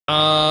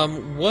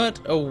What,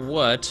 oh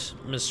what,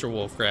 Mr.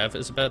 Wolfgraf,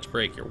 is about to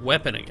break your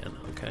weapon again,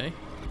 okay?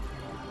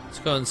 Let's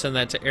go ahead and send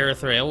that to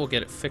Erythrael. We'll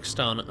get it fixed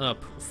on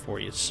up for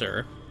you,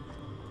 sir.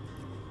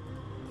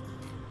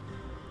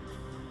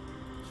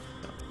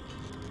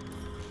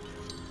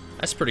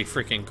 That's pretty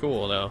freaking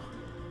cool, though.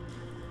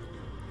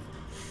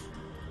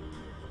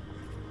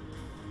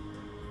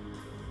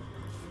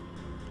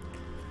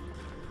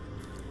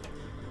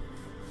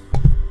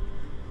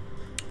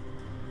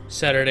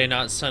 Saturday,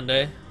 not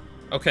Sunday.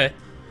 Okay.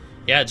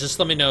 Yeah, just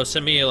let me know.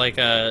 Send me, like,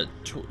 a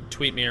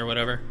tweet me or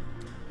whatever.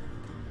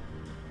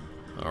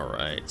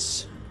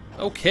 Alright.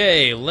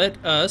 Okay,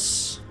 let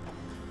us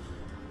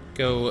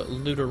go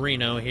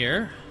Luderino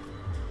here.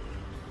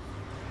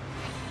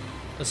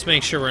 Let's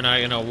make sure we're not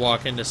gonna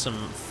walk into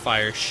some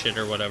fire shit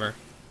or whatever.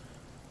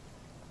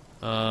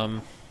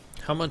 How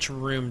much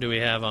room do we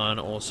have on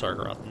Old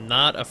Sarkaroth?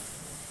 Not a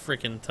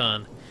freaking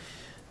ton.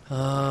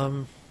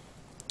 I'm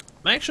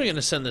actually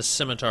gonna send this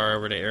scimitar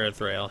over to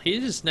Erythrael. He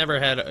just never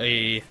had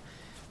a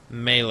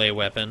melee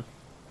weapon.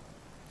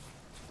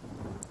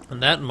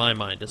 And that, in my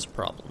mind, is a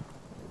problem.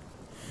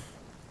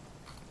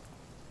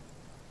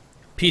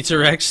 Pizza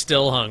Rex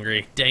still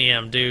hungry.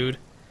 Damn, dude.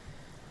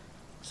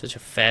 Such a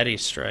fatty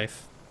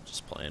strife.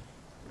 Just playing.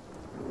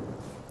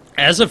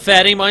 As a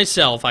fatty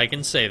myself, I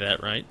can say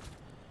that, right?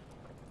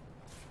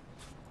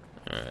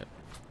 Alright.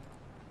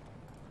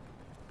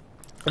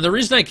 And the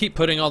reason I keep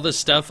putting all this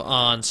stuff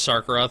on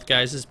Sarkaroth,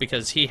 guys, is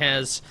because he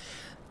has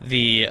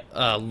the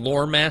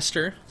Lore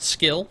Master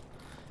skill.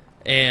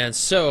 And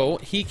so,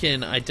 he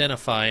can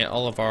identify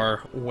all of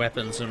our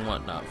weapons and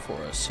whatnot for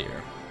us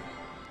here.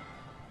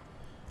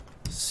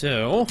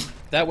 So,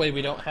 that way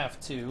we don't have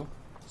to...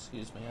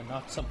 Excuse me, I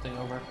knocked something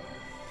over.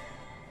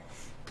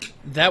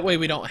 That way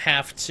we don't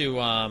have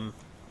to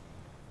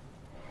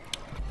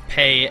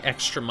pay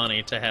extra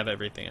money to have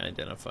everything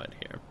identified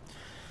here.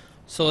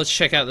 So let's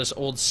check out this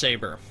old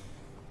saber.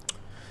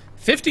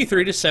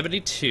 53 to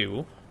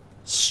 72,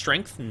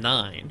 strength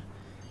 9,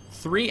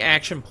 3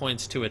 action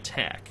points to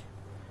attack.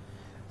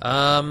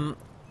 I'm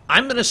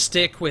gonna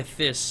stick with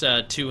this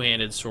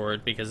two-handed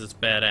sword because it's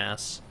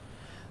badass.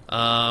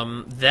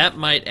 That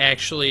might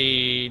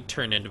actually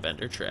turn into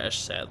vendor trash,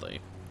 sadly.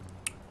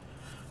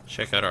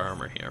 Check out our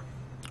armor here.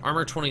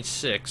 Armor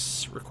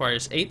 26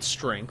 requires 8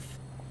 strength.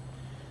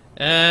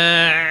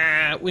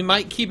 We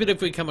might keep it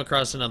if we come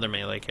across another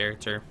melee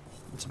character.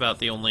 It's about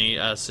the only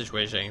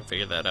situation I can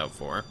figure that out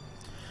for.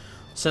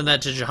 Send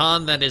that to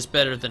Jahan. That is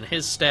better than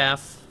his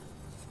staff.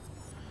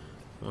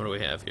 What do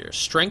we have here?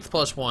 Strength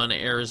plus 1,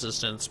 air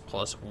resistance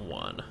plus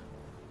 1.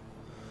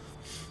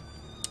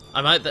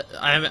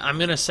 I'm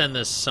gonna send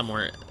this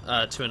somewhere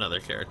to another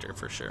character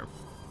for sure.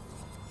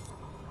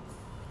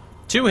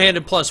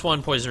 Two-handed plus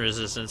 1 poison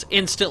resistance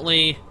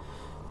instantly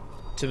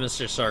to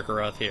Mr.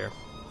 Sarkaroth here.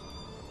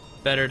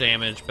 Better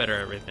damage, better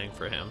everything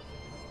for him.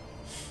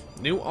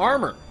 New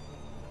armor.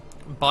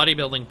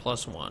 Bodybuilding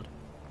plus 1.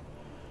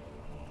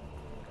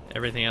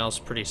 Everything else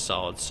pretty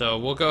solid. So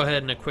we'll go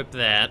ahead and equip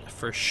that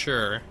for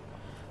sure.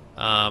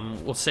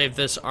 We'll save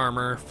this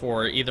armor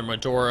for either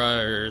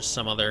Medora or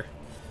some other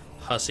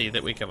hussy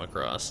that we come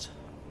across.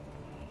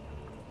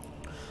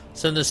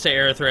 Send this to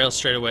Erythrael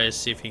straight away,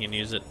 see if he can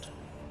use it.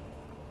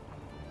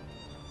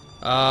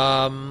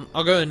 I'll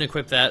go ahead and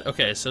equip that.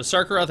 Okay, so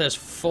Sarkaroth has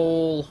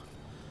full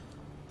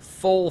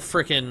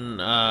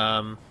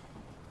frickin'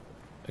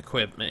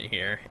 equipment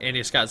here, and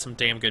he's got some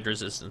damn good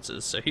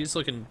resistances, so he's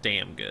looking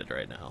damn good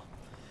right now.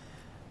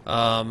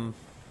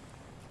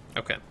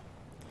 Okay.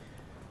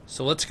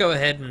 So let's go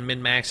ahead and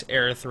min-max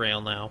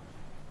Erythrael now.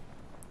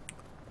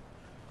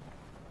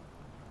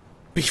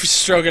 Beef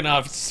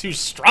stroganoff is too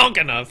strong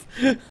enough.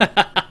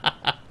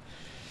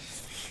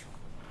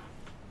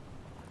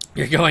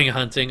 You're going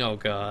hunting? Oh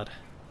god.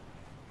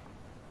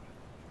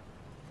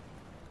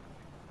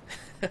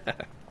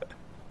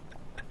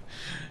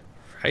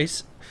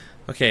 Rice?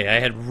 Okay, I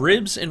had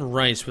ribs and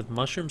rice with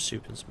mushroom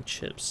soup and some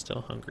chips.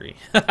 Still hungry.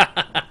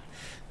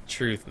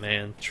 Truth,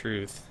 man.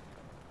 Truth.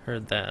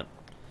 Heard that.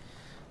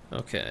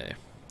 Okay.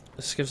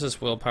 This gives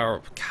us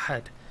willpower.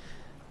 God.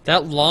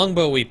 That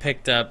longbow we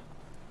picked up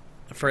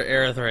for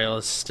Erythrael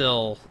is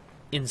still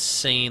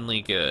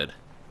insanely good.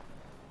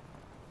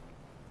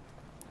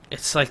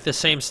 It's like the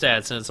same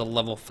stats and it's a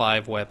level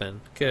 5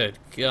 weapon. Good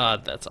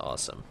God, that's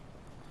awesome.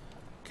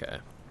 Okay.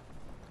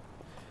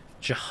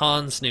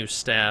 Jahan's new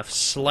staff,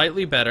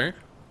 slightly better.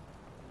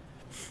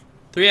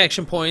 3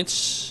 action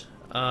points.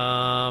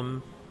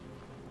 Yeah,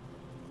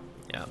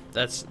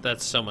 that's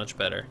so much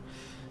better.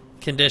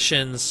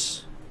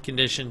 Conditions,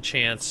 condition,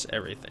 chance,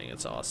 everything.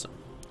 It's awesome.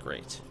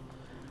 Great.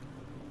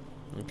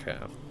 Okay.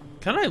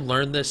 Can I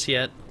learn this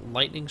yet?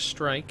 Lightning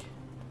strike.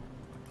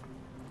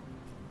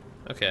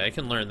 Okay, I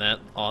can learn that.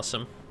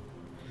 Awesome.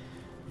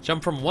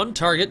 Jump from one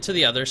target to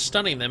the other,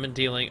 stunning them and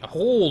dealing...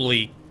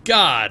 Holy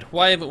God!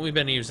 Why haven't we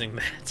been using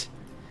that?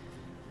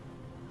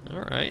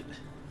 Alright.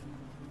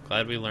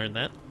 Glad we learned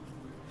that.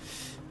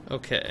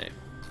 Okay.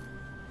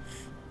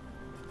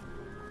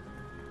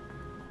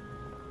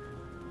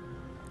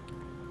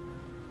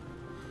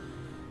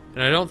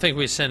 And I don't think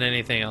we sent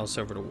anything else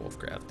over to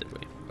Wolfcraft, did we?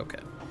 Okay.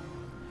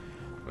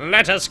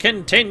 Let us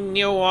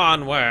continue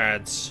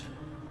onwards.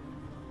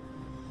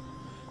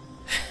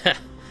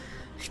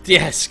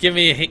 Yes, give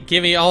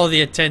me all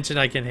the attention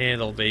I can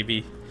handle,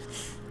 baby.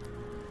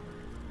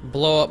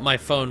 Blow up my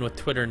phone with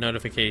Twitter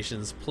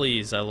notifications,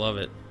 please. I love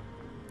it.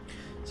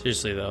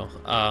 Seriously though,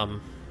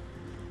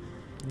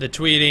 the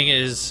tweeting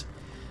is.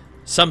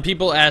 Some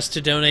people ask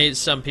to donate.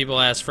 Some people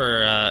ask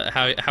for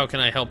how can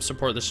I help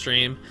support the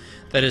stream.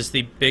 That is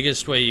the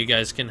biggest way you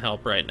guys can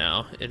help right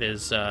now. It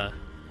is the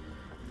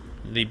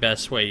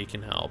best way you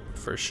can help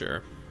for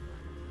sure.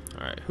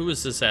 All right, who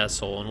is this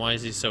asshole and why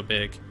is he so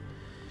big?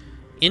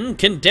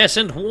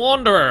 Incandescent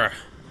Wanderer.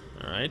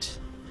 All right.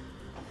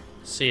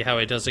 See how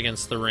he does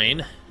against the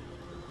rain.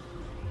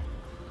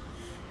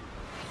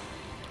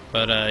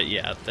 But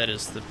yeah, that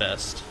is the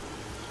best.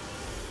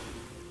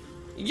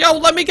 Yo,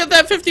 let me get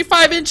that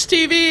 55-inch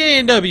TV,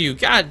 A&W.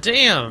 God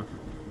damn.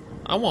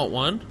 I want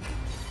one.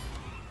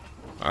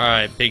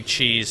 Alright, big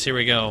cheese. Here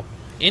we go.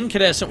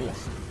 Incandescent.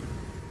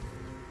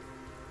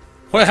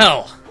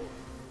 Well.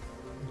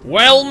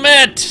 Well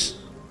met.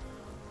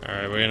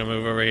 Alright, we're gonna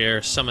move over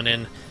here. Summon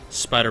in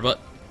Spider Butt.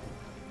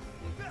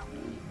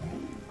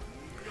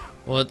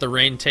 We'll let the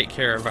rain take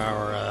care of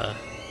our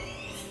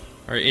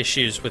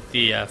issues with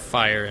the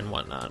fire and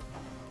whatnot.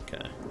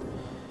 Okay.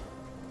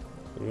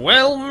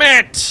 Well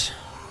met.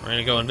 We're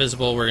gonna go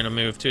invisible. We're gonna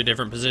move to a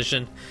different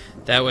position.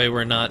 That way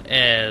we're not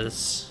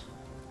as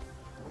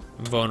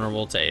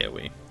vulnerable to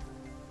AoE.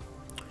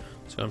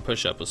 Let's go and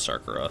push up with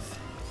Sarkaroth.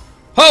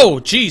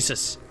 Oh,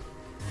 Jesus!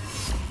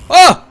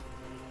 Oh!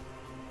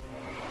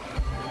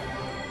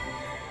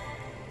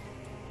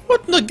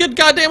 What in the good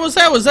goddamn was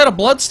that? Was that a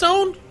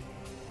bloodstone?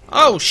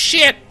 Oh,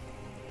 shit!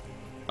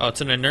 Oh,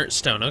 it's an inert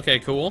stone. Okay,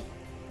 cool.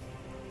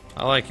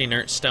 I like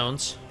inert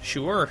stones.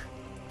 Sure.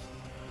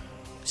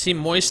 Is he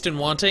moist and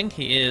wanting?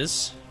 He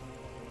is.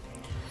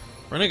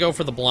 We're gonna go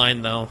for the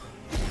blind though.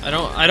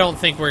 I don't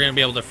think we're gonna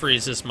be able to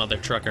freeze this mother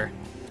trucker.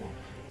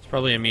 It's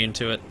probably immune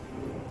to it.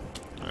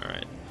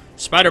 Alright.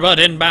 Spider-Butt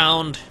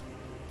inbound.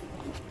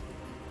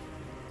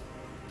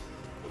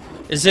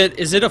 Is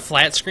it a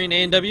flat screen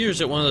A&W or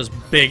is it one of those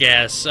big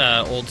ass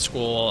old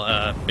school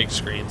big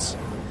screens?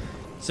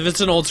 So if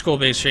it's an old school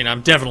big screen,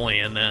 I'm definitely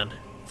in then.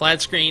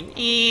 Flat screen,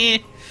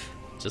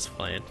 just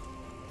playing.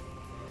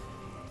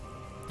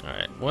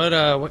 Alright,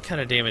 what kind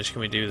of damage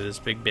can we do to this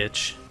big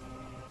bitch?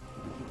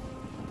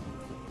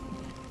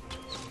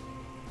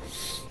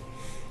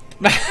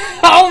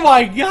 Oh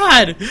my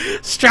god!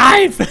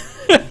 Strife!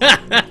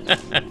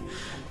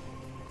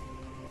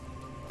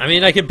 I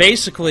mean, I could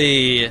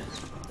basically...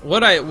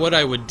 What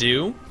I would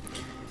do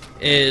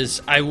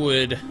is I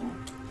would,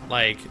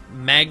 like,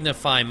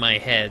 magnify my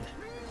head.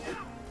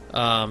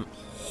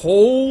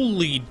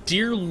 Holy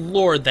dear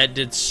lord, that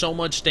did so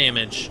much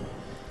damage.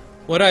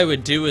 What I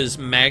would do is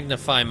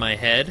magnify my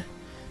head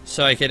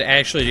so I could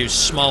actually do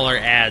smaller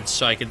ads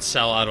so I could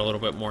sell out a little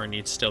bit more and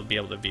you'd still be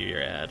able to view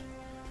your ad.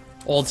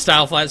 Old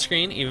style flat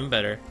screen, even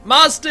better.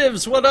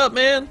 Mostivs, what up,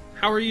 man?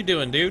 How are you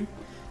doing, dude?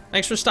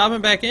 Thanks for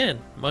stopping back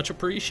in. Much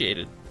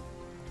appreciated.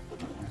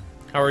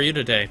 How are you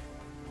today?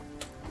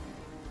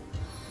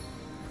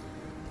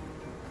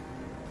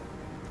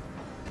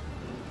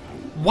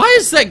 Why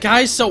is that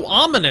guy so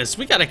ominous?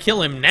 We gotta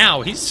kill him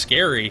now. He's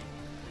scary.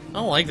 I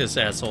don't like this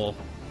asshole.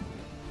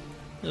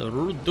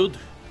 Rude dude.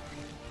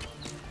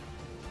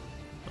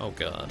 Oh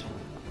god.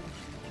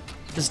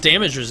 His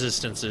damage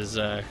resistance is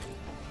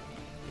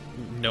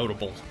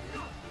notable.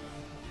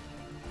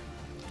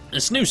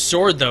 This new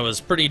sword though is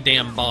pretty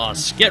damn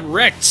boss. Get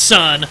wrecked,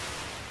 son!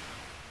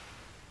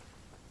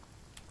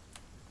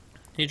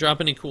 Can you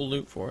drop any cool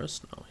loot for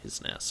us? No, he's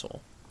an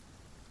asshole.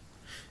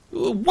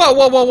 Whoa, whoa,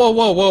 whoa, whoa,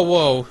 whoa, whoa,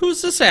 whoa.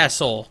 Who's this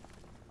asshole?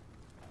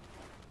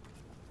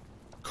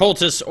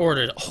 Cultists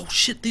ordered. Oh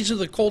shit, these are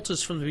the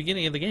cultists from the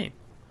beginning of the game.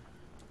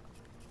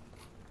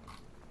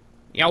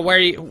 Yeah,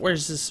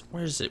 where's this?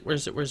 Where's it?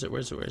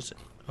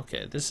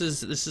 Okay, this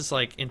is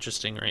like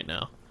interesting right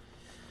now.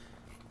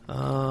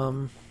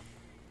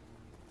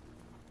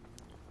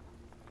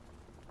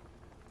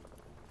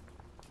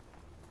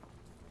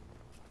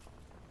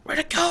 Where'd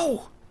it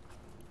go?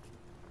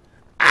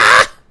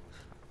 Ah!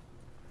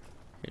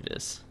 Here it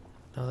is.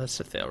 Oh, that's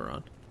the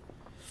Thaleron.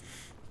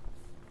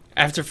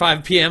 After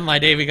 5 p.m., my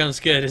day becomes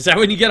good. Is that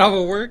when you get off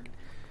of work?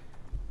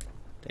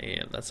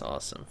 Damn, that's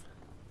awesome.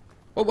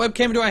 What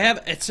webcam do I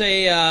have? It's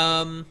a,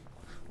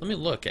 let me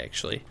look,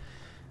 actually.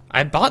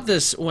 I bought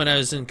this when I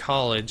was in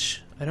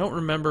college. I don't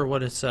remember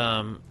what it's,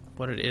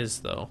 what it is,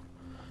 though.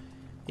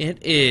 It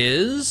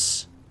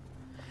is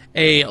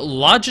a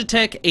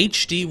Logitech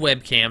HD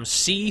webcam.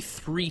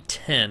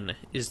 C310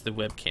 is the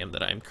webcam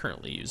that I'm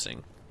currently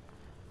using.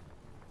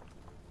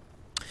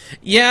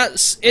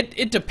 Yes,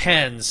 it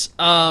depends.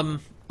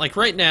 Like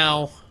right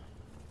now,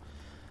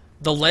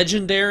 the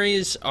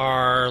legendaries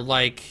are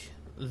like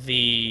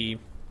they're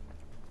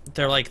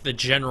like the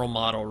general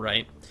model,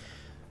 right?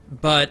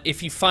 But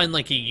if you find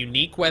like a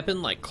unique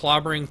weapon, like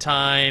Clobbering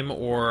Time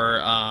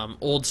or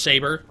Old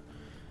Saber,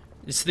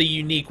 It's the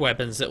unique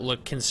weapons that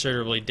look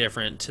considerably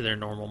different to their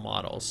normal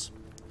models.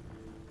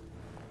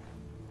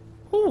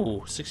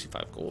 Ooh,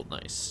 65 gold,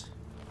 nice.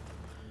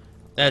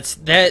 That's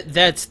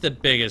the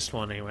biggest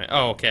one anyway.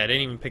 Oh, okay, I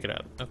didn't even pick it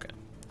up. Okay.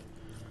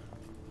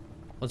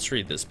 Let's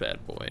read this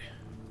bad boy.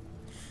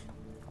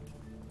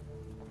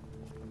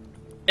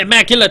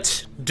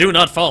 Immaculate, do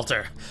not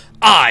falter.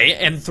 I,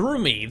 and through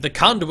me, the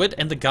conduit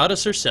and the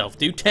goddess herself,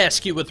 do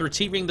task you with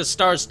retrieving the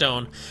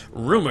Starstone,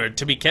 rumored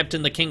to be kept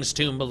in the king's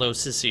tomb below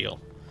Cecile.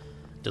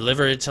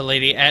 Deliver it to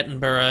Lady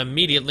Attenborough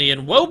immediately,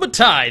 and woe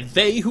betide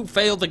they who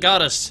fail the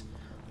goddess.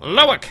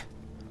 Loic!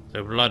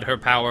 Through blood her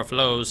power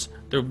flows,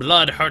 through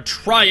blood her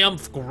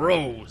triumph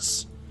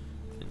grows.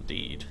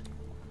 Indeed.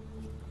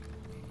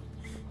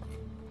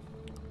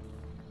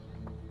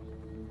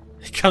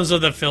 It comes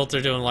with a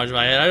filter to enlarge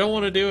my head. I don't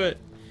want to do it.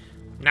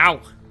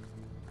 No!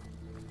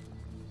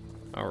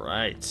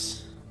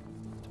 Alright.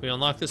 Do we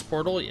unlock this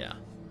portal? Yeah.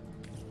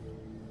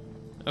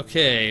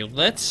 Okay,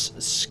 let's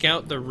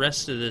scout the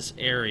rest of this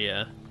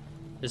area.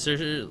 Is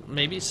there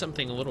maybe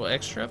something a little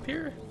extra up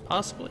here?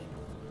 Possibly?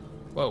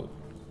 Whoa.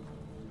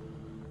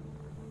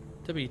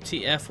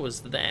 WTF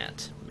was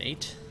that,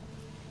 mate?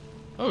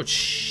 Oh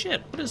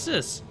shit, what is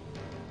this?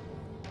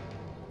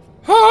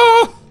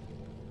 Oh!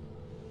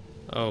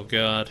 Oh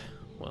god.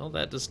 Well,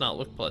 that does not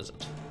look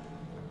pleasant.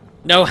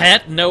 No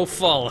hat, no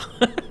fall.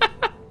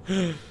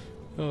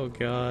 Oh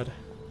god.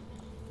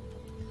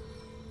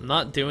 I'm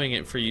not doing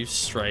it for you,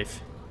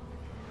 Strife.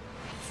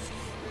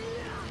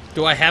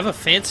 Do I have a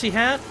fancy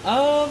hat?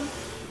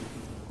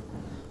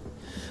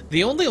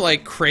 The only,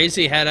 like,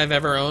 crazy hat I've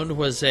ever owned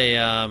was a,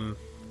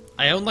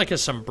 I owned, like, a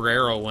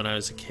sombrero when I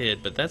was a kid,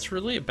 but that's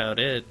really about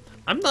it.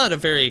 I'm not a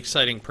very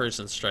exciting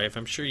person, Strife.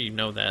 I'm sure you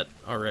know that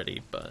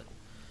already, but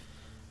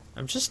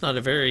I'm just not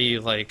a very,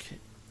 like,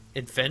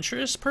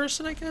 adventurous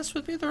person, I guess,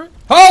 would be the right...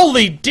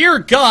 Holy dear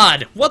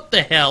God! What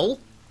the hell?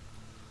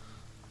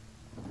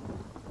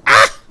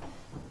 Ah!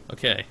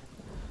 Okay.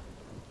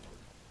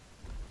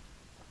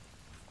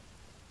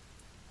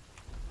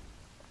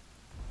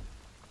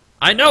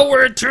 I know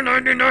we're at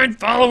 299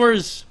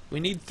 followers! We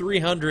need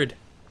 300.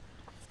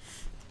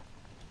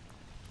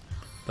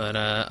 But,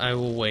 I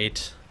will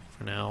wait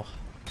for now.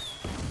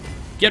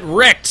 Get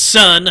wrecked,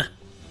 son!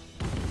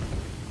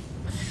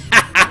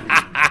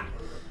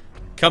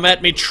 Come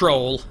at me,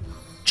 troll.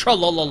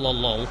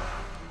 Trollolololol.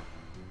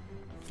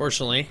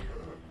 Fortunately,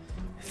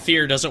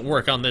 fear doesn't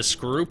work on this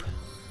group.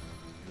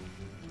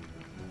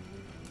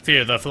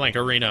 Fear the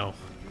Flankerino.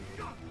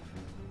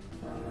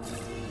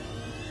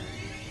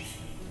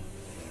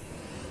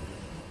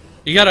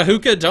 You got a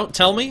hookah? Don't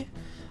tell me.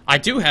 I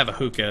do have a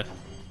hookah.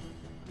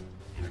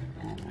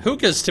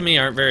 Hookahs to me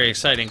aren't very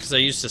exciting because I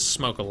used to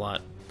smoke a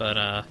lot, but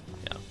yeah.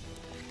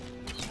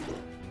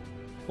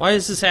 Why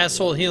is this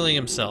asshole healing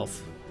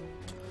himself?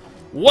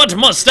 What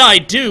must I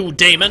do,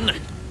 Damon?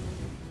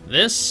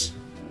 This?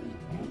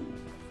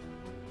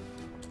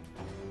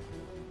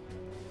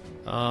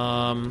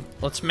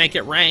 Let's make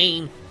it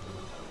rain.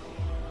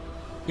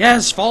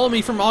 Yes, follow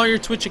me from all your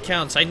Twitch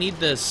accounts. I need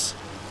this.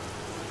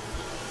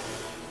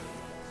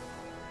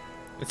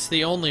 It's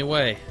the only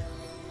way.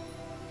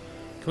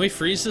 Can we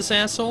freeze this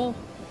asshole?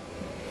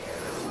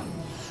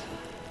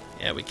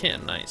 Yeah, we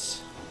can.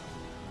 Nice.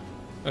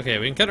 Okay,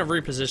 we can kind of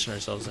reposition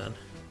ourselves then.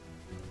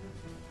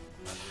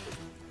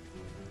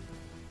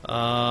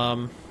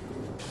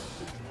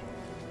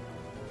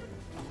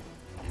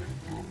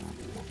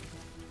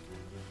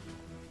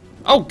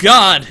 Oh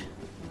God!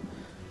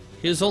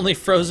 He was only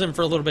frozen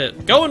for a little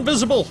bit. Go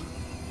invisible!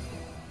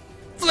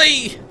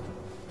 Flee!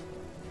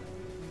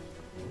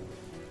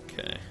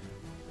 Okay.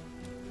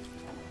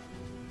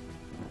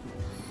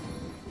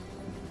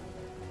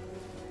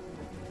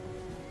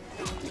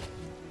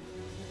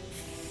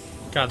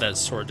 God, that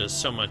sword does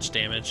so much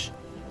damage.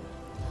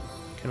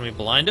 Can we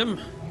blind him?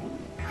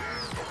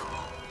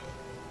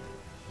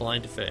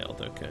 Blind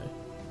failed, okay.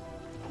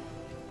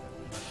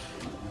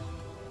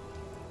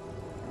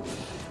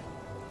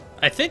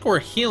 I think we're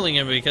healing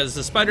him because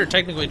the spider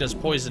technically does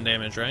poison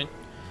damage, right?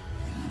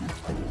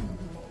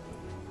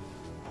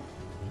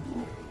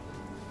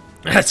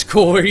 That's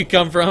cool where you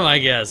come from, I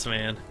guess,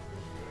 man.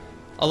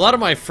 A lot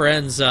of my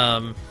friends,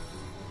 in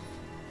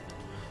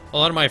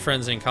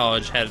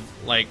college had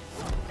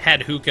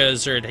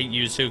hookahs or had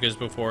used hookahs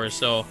before,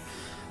 so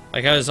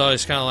like I was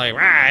always kind of like,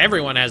 rah,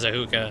 everyone has a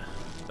hookah,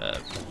 but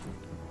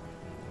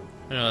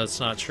you know that's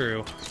not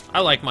true. I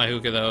like my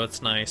hookah though;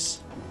 it's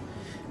nice.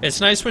 It's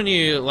nice when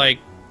you like.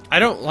 I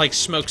don't like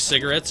smoke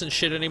cigarettes and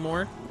shit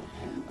anymore.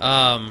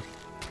 Like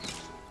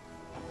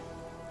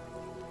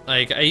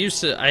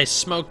I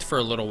smoked for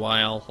a little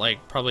while,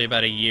 like probably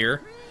about a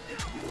year,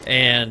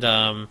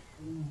 and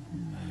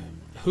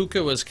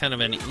hookah was kind of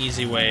an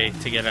easy way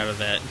to get out of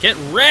that. Get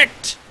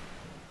wrecked,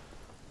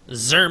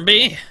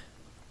 zombie.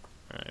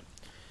 All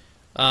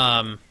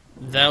right.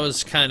 That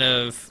was kind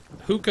of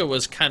hookah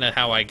was kind of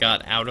how I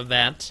got out of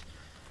that.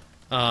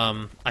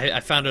 I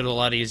found it a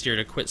lot easier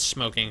to quit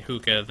smoking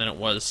hookah than it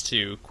was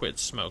to quit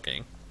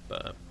smoking,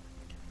 but...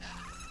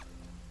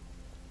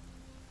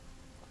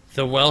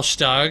 The Welsh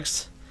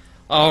dogs.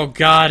 Oh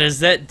god, is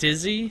that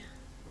Dizzy?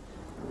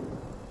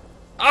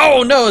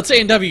 Oh no, it's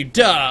A&W,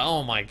 duh!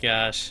 Oh my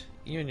gosh.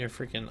 You and your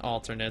freaking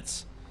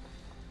alternates.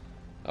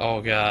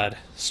 Oh god.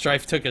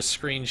 Strife took a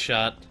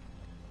screenshot.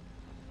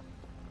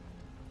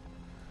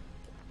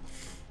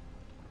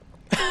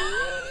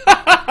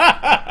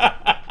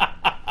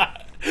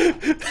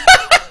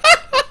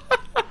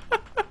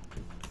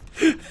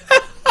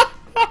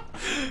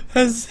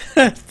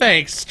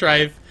 Thanks,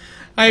 Strife.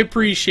 I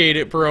appreciate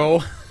it,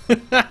 bro.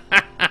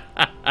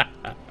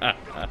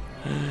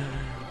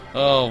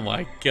 Oh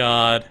my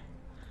god.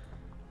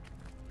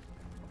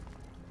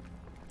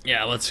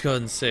 Yeah, let's go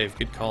ahead and save.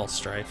 Good call,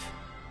 Strife.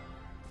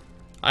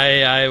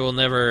 I will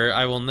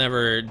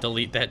never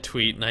delete that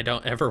tweet, and I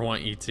don't ever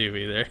want you to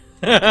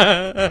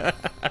either.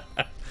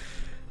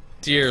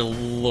 Dear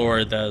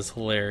Lord, that was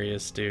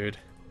hilarious, dude.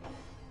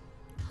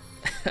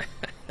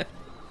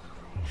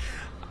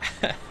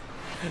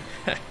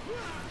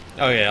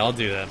 Oh yeah, I'll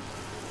do that.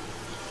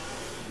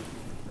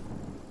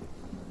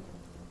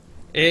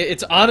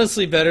 It's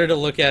honestly better to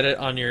look at it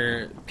on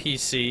your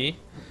PC,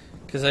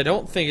 because I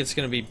don't think it's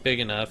going to be big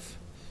enough.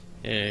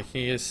 Yeah,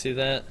 can you guys see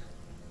that?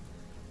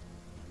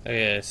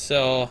 Okay,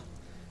 so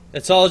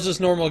it's all just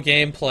normal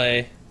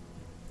gameplay.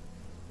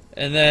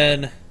 And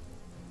then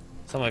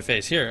it's on my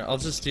face. Here, I'll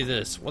just do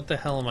this. What the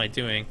hell am I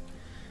doing?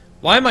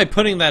 Why am I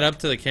putting that up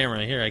to the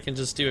camera? Here, I can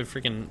just do a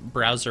freaking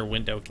browser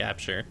window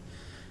capture.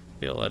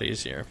 Be a lot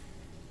easier.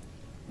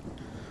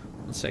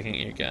 1 second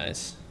here,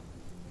 guys.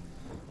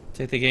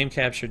 Take the game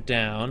capture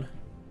down.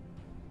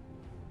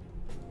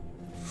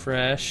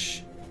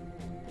 Fresh.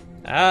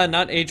 Ah,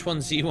 not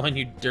H1Z1,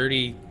 you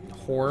dirty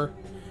whore.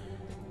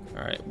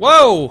 Alright.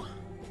 Whoa!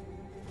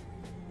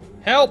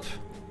 Help!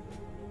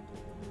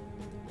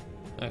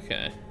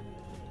 Okay.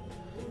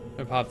 I'm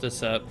gonna pop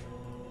this up.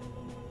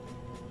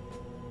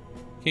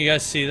 Can you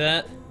guys see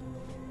that?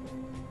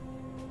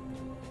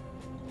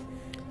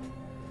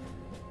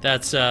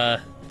 That's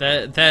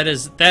that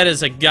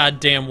is a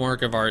goddamn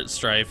work of art,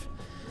 Strife.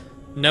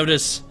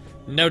 Notice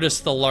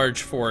the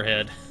large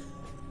forehead.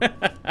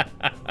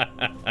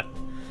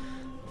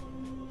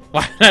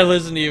 Why did I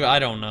listen to you? I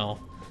don't know.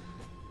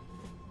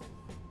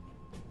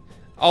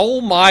 Oh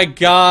my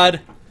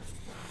god.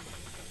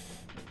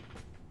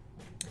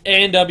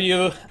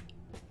 A&W,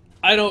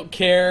 I don't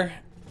care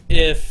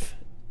if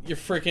your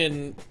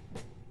freaking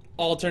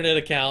alternate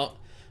account,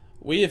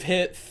 we have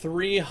hit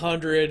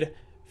 300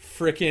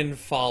 freaking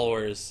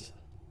followers.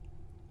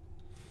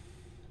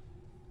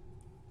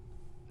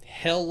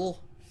 Hell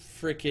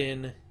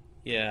freaking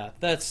yeah,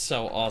 that's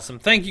so awesome.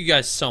 Thank you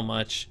guys so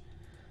much.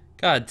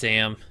 God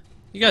damn.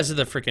 You guys are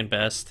the freaking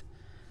best.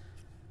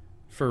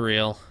 For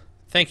real.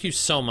 Thank you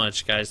so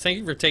much, guys. Thank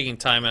you for taking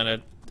time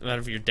out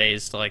of your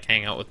days to like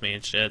hang out with me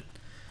and shit.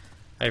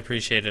 I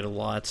appreciate it a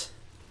lot.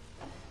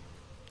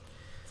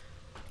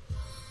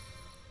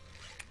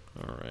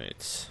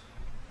 Alright.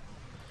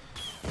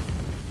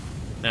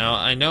 Now,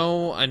 I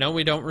know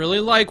we don't really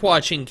like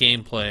watching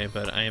gameplay,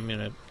 but I am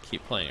gonna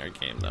keep playing our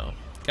game, though.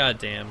 God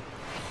damn.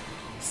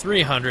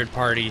 300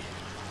 party.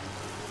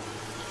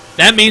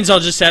 That means I'll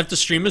just have to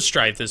stream a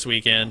Strife this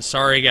weekend.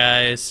 Sorry,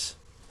 guys.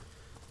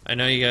 I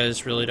know you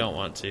guys really don't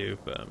want to,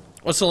 but...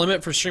 What's the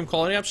limit for stream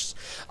quality options?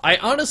 I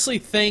honestly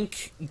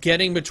think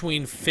getting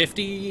between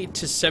 50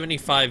 to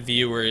 75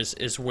 viewers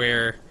is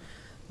where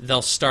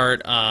they'll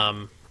start,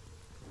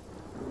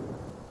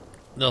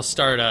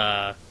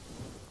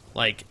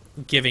 like,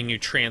 giving you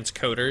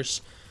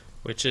transcoders,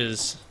 which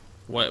is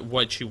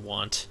what you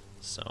want,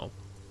 so...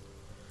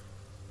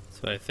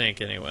 That's what I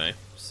think, anyway.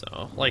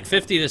 So, like,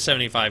 50 to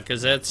 75,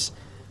 because that's,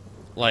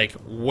 like,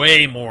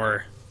 way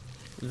more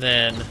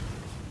than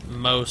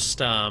most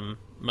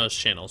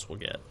channels will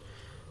get.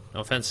 No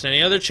offense to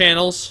any other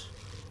channels,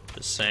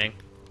 just saying.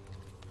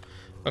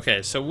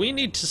 Okay, so we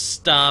need to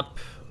stop,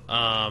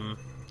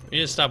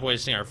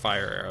 wasting our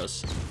fire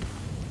arrows,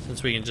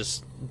 since we can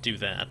just do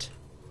that,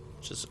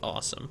 which is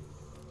awesome.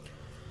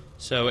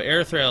 So,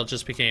 Airthrail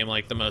just became,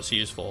 like, the most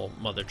useful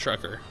mother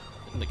trucker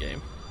in the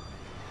game.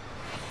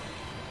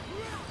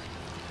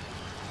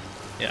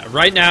 Yeah,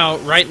 right now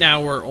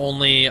we're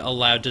only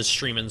allowed to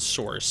stream in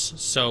source,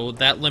 so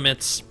that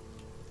limits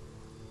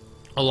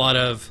a lot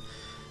of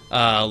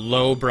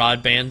low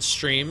broadband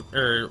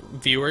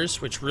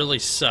viewers, which really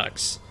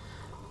sucks.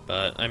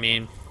 But I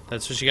mean,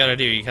 that's what you gotta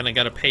do. You kind of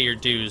gotta pay your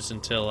dues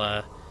until.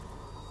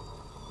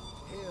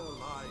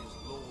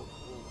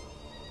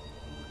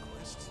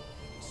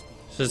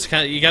 So it's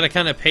you gotta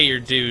kind of pay your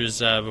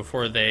dues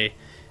before they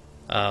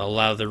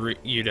allow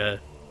you to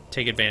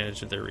take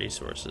advantage of their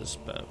resources,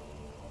 but.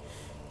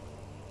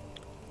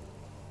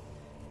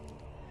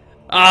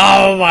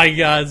 Oh my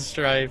god,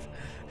 Stripe.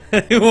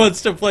 Who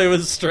wants to play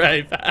with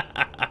Stripe?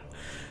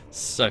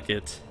 Suck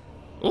it.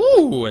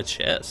 Ooh, a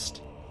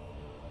chest.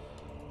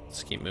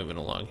 Let's keep moving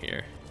along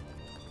here.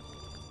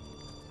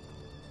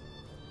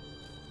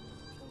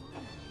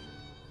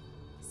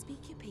 Speak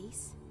your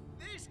piece.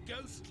 This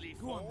ghostly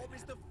form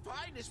is the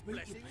finest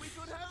blessing we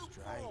could hope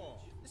for.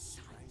 The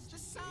sights, the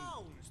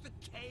sounds, the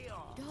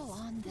chaos. Go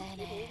on then,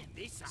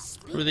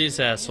 Who are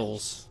these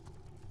assholes?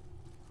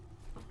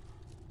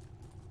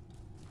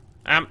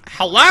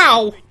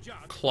 Hello?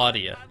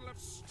 Claudia.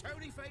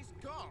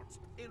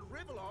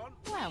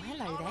 Well,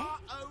 hello there.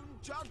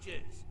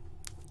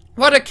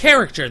 What a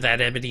character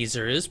that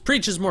Ebenezer is.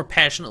 Preaches more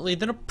passionately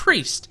than a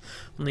priest.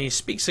 Only he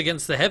speaks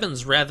against the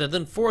heavens rather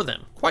than for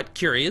them. Quite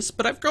curious,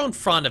 but I've grown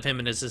fond of him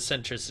and his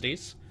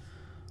eccentricities.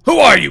 Who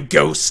are you,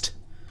 ghost?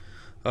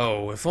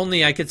 Oh, if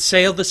only I could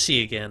sail the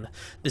sea again.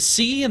 The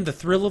sea and the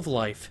thrill of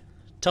life.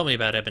 Tell me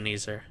about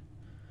Ebenezer.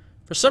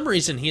 For some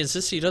reason, he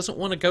insists he doesn't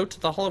want to go to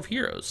the Hall of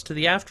Heroes, to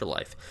the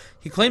afterlife.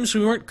 He claims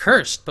we weren't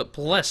cursed, but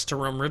blessed to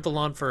roam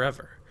Rivellon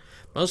forever.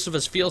 Most of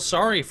us feel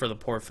sorry for the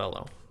poor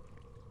fellow.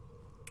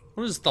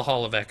 What is the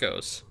Hall of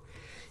Echoes?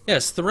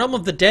 Yes, the realm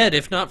of the dead.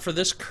 If not for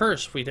this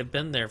curse, we'd have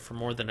been there for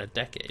more than a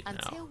decade now.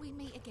 Until we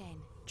meet again.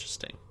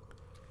 Interesting.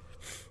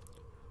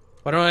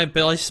 Why don't I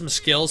buy some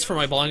skills for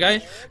my blonde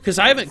guy? Because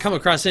I haven't come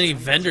across any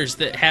vendors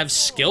that have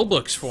skill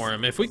books for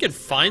him. If we could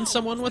find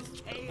someone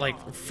with, like,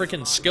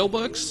 freaking skill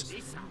books,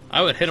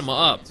 I would hit him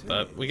up.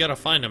 But we gotta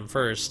find him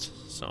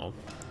first, so...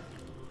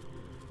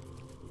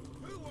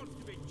 Who wants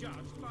to be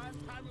judged by a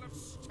panel of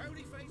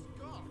stony-faced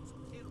gods?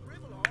 In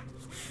Rivellon,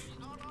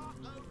 we are our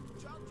own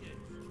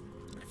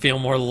judges. Feel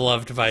more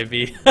loved by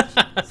me.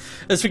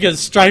 That's because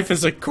Strife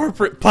is a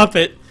corporate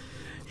puppet.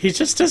 He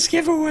just does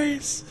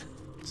giveaways.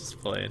 Just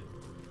playing.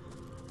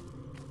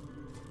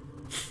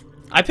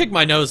 I pick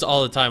my nose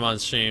all the time on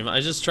stream.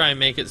 I just try and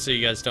make it so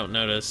you guys don't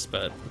notice,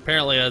 but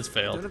apparently that's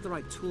failed. Don't have the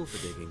right tool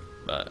for digging.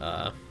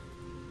 But,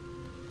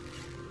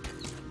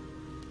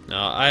 no,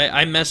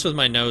 I mess with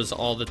my nose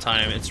all the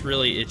time. It's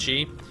really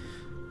itchy.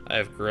 I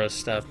have gross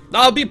stuff.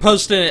 I'll be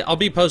posting it. I'll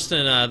be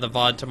posting the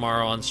VOD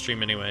tomorrow on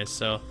stream anyway,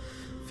 so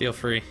feel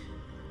free.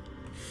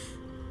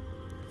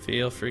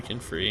 Feel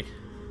freaking free.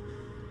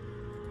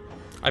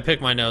 I pick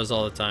my nose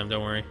all the time,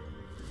 don't worry.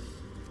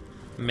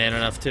 Man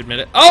enough to admit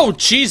it. Oh,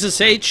 Jesus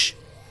H!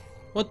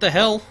 What the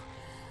hell?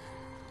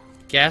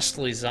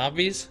 Ghastly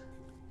zombies?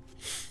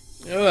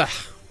 Ugh.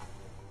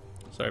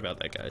 Sorry about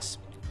that, guys.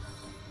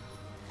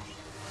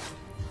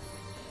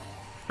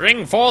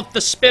 Bring forth the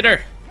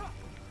spitter!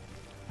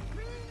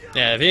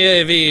 Yeah,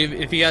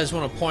 if you guys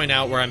want to point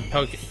out where I'm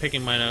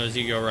picking my nose,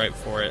 you go right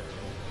for it.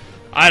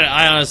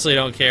 I honestly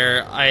don't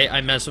care.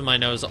 I mess with my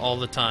nose all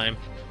the time.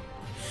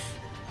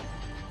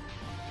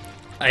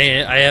 I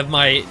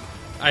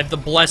have the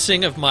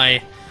blessing of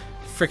my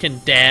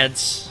frickin'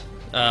 dad's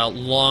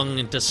long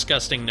and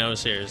disgusting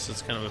nose hairs.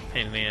 It's kind of a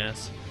pain in the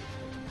ass.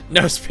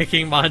 Nose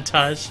picking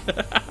montage.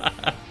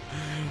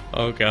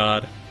 Oh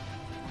god.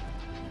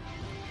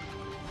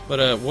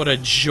 What a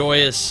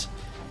joyous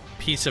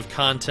piece of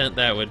content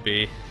that would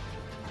be.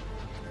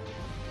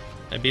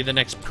 That'd be the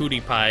next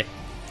Pootie Pie.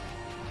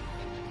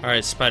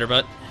 Alright,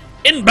 Spider-Butt.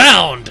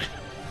 Inbound!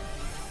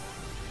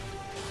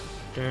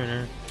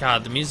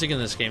 God, the music in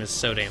this game is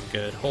so damn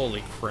good.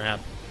 Holy crap.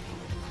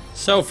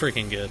 So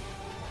freaking good.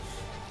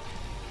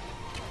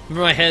 Move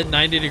my head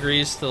 90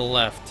 degrees to the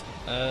left.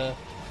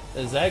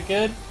 Is that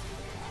good?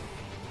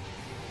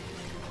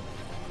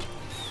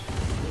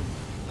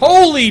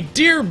 Holy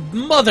dear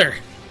mother!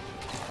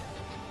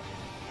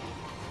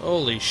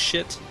 Holy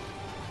shit.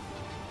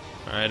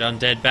 Alright,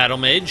 undead battle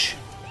mage.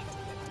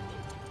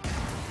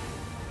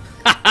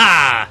 Ha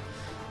ha!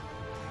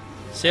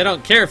 See, I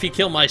don't care if you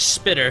kill my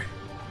spitter.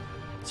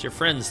 It's your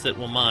friends that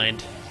will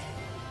mind.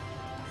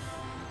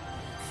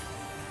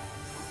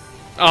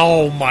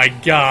 Oh my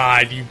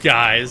god, you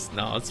guys.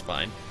 No, it's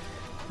fine.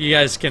 You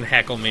guys can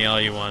heckle me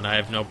all you want. I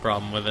have no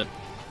problem with it.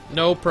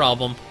 No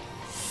problem.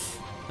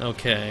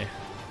 Okay.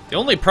 The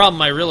only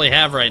problem I really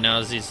have right now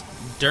is these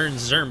darn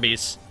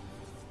zombies.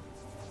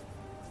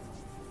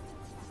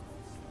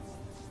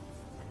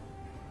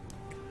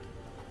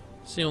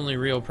 It's the only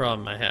real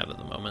problem I have at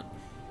the moment.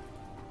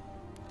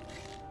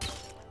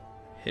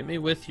 Hit me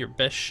with your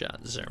best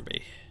shot,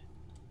 zombie.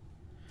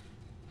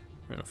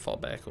 We're gonna fall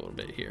back a little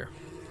bit here.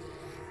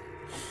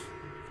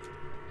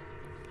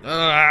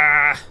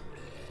 Ah!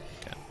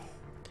 Okay.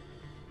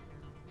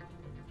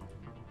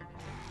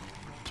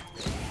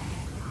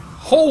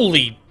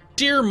 Holy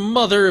dear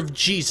mother of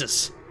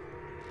Jesus!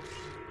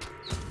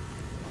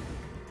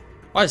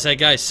 Why is that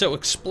guy so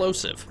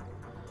explosive?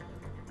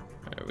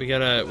 Alright, we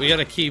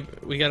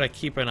gotta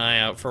keep an eye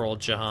out for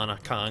old Johanna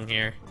Kong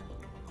here.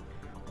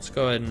 Let's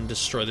go ahead and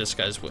destroy this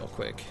guy's will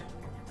quick.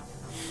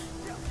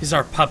 He's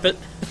our puppet.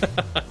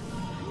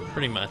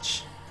 Pretty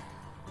much.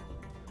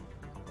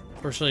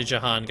 Fortunately,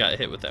 Jahan got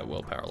hit with that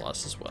willpower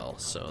loss as well,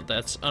 so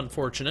that's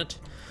unfortunate.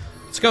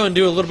 Let's go and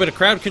do a little bit of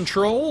crowd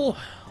control.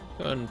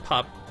 Go ahead and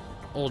pop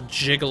old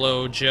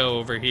Gigolo Joe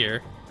over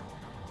here.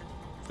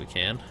 If we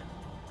can.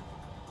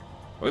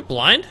 Are we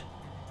blind?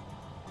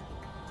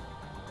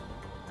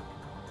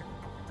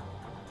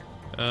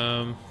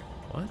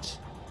 What?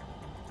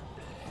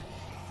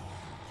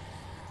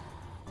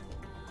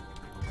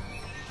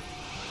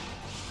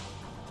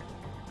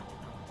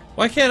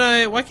 Why can't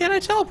I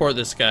teleport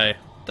this guy?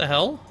 What the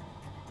hell?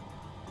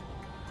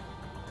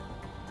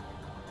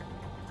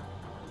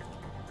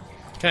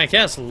 Can I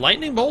cast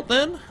lightning bolt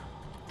then?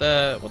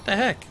 What the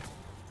heck?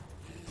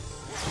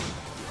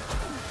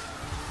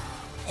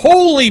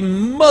 Holy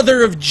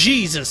mother of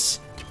Jesus!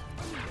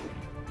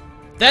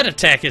 That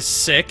attack is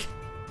sick.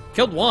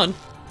 Killed one.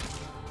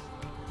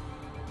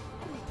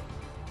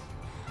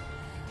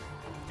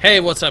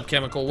 Hey, what's up,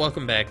 Chemical?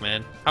 Welcome back,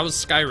 man. How was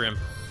Skyrim?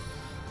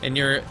 And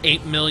your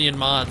 8 million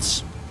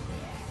mods?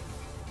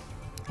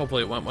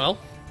 Hopefully it went well.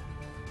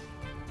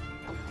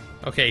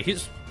 Okay,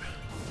 he's...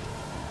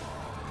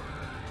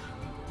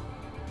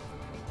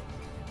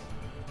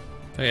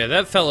 Okay,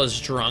 that fella's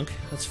drunk.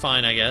 That's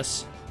fine, I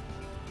guess.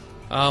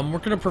 We're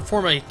gonna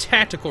perform a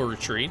tactical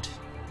retreat.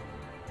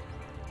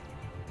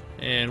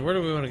 And where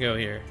do we want to go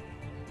here?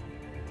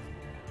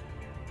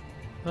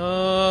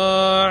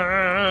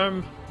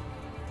 We're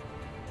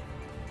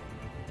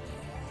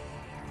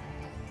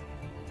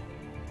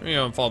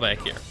gonna fall back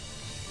here.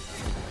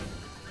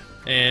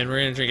 And we're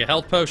gonna drink a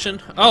health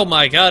potion. Oh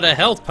my god, a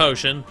health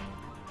potion!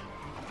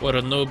 What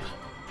a noob.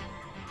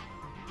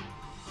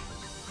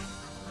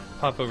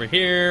 Pop over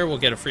here, we'll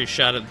get a free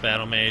shot at the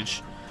battle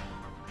mage.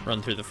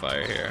 Run through the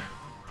fire here.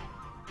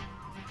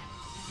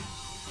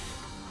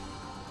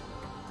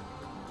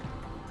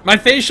 My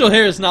facial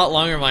hair is not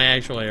longer than my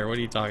actual hair. What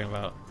are you talking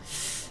about?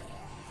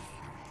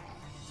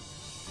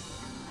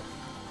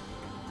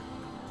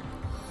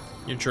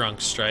 You're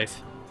drunk,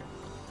 Strife.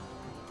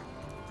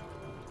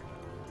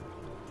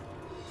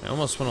 I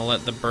almost want to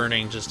let the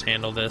burning just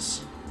handle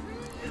this.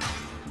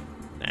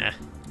 Nah.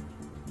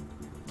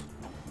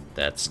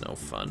 That's no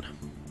fun.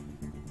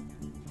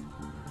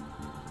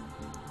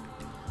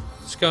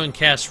 Let's go and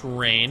cast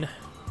Rain.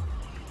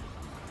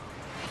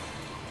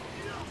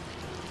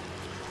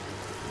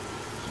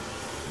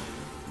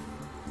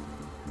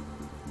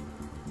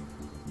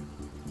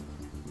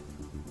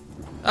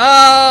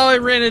 Oh, I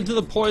ran into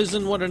the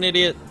poison. What an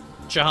idiot.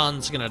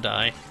 Jahan's gonna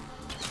die.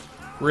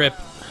 Rip.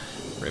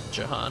 Rip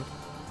Jahan.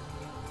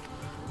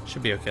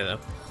 Should be okay, though.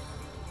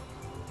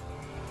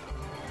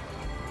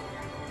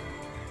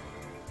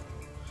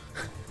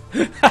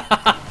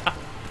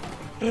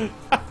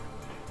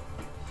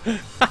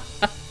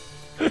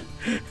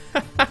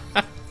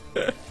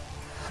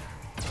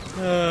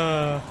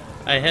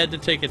 I had to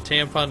take a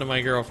tampon to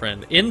my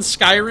girlfriend. In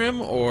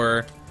Skyrim,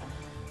 or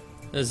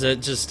is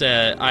it just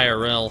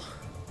IRL?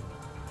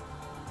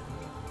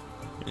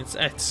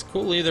 It's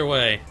cool either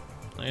way.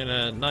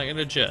 Not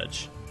gonna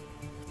judge.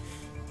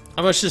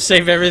 How much to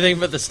save everything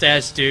but the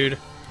stash, dude?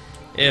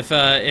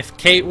 If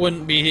Kate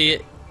wouldn't be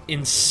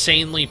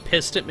insanely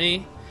pissed at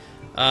me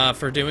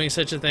for doing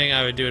such a thing,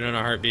 I would do it in a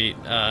heartbeat.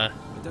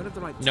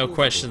 No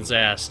questions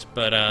asked.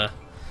 But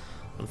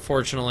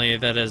unfortunately,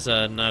 that is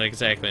not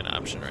exactly an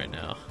option right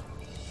now.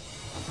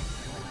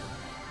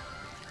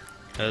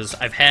 Because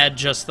I've had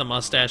just the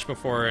mustache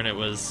before, and it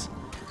was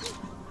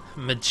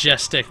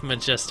majestic,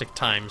 majestic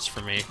times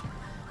for me.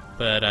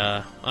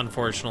 But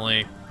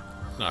unfortunately,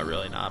 not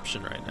really an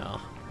option right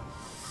now.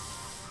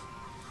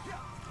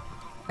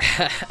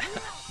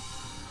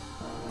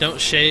 Don't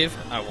shave?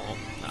 I won't.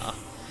 No.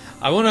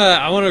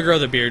 I wanna grow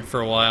the beard for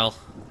a while.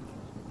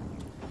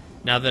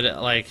 Now that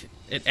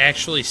it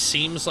actually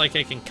seems like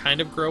I can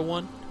kind of grow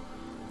one.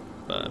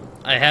 But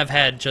I have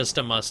had just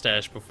a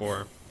mustache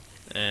before,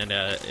 and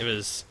it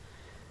was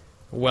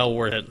well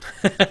worth it.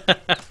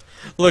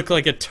 Look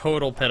like a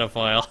total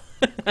pedophile.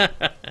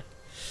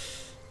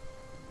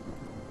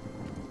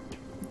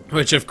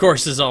 Which of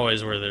course is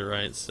always worth it,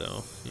 right?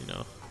 So, you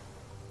know.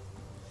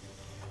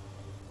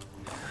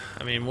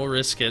 I mean, we'll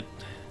risk it.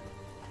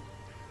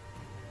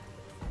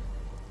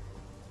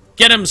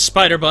 Get him,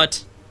 Spider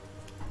Butt!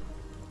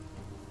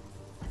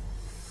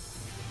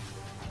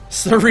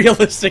 It's the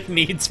realistic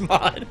needs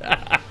mod.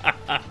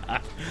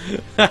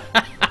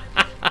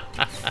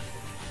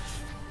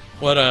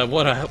 What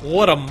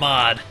a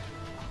mod.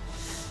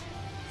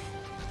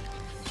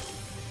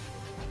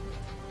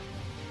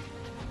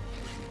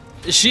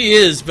 She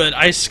is, but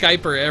I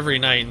Skype her every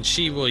night, and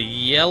she will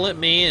yell at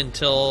me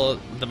until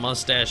the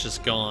mustache is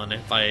gone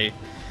if I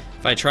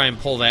try and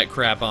pull that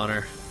crap on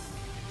her.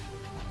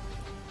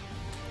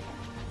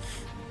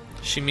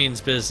 She means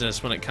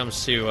business when it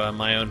comes to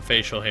my own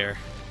facial hair.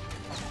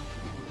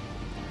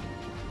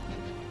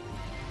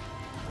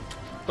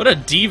 What a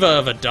diva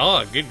of a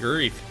dog, good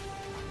grief.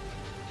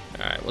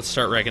 Alright, let's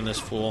start wrecking this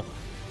fool.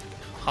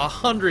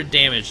 100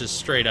 damage is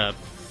straight up.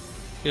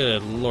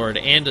 Good lord,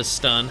 and a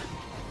stun.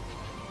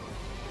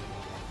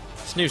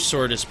 This new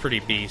sword is pretty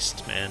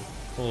beast, man.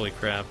 Holy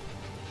crap.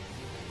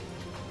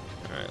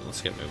 Alright,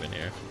 let's get moving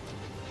here.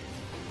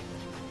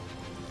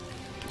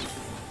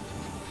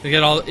 We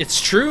got all... It's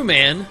true,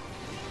 man.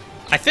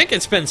 I think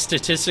it's been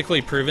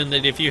statistically proven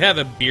that if you have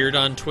a beard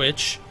on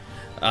Twitch,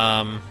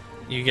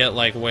 you get,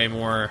 like, way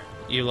more...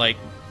 You, like,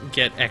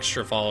 get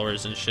extra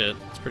followers and shit.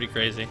 It's pretty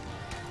crazy.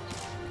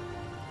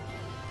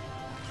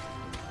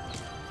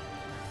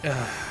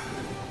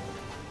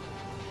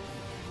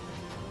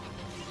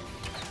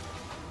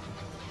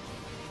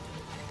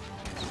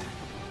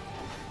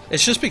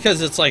 It's just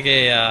because it's like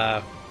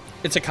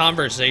it's a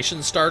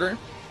conversation starter.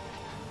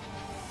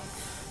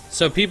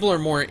 So people are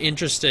more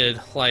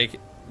interested, like,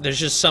 there's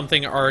just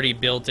something already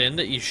built in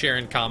that you share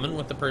in common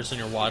with the person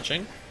you're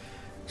watching.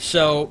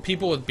 So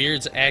people with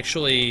beards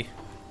actually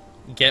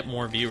get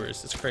more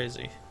viewers. It's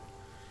crazy.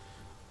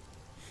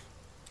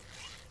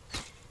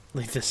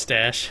 Leave the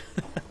stash.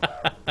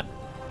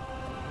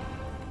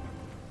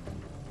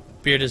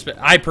 Beard is...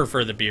 I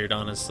prefer the beard,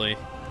 honestly.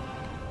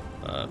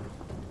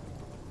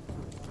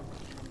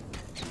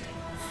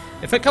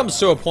 If it comes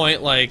to a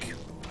point, like,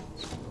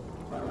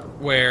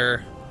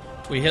 where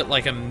we hit,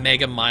 like, a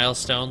mega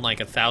milestone, like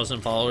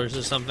 1,000 followers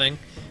or something,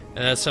 and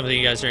that's something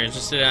you guys are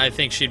interested in, I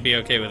think she'd be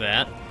okay with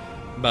that.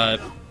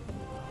 But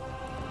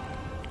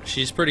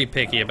she's pretty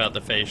picky about the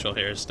facial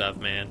hair stuff,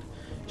 man.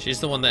 She's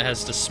the one that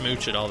has to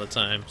smooch it all the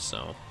time,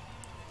 so...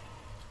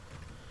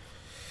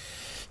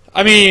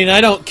 I mean,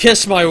 I don't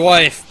kiss my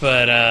wife,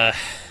 but,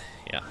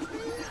 yeah.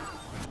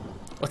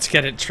 Let's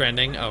get it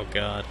trending. Oh,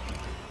 God.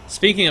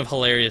 Speaking of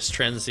hilarious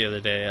trends the other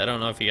day, I don't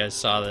know if you guys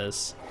saw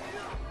this.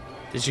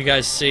 Did you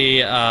guys see,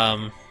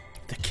 the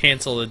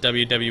cancel the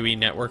WWE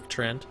Network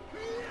trend?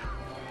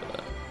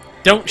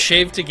 Don't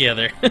shave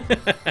together.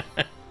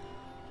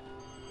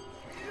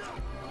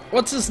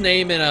 What's his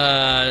name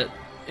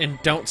in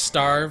Don't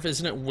Starve?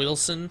 Isn't it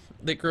Wilson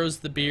that grows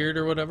the beard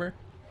or whatever?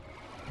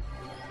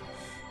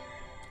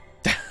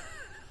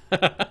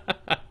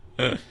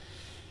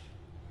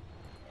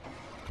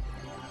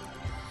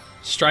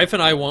 Strife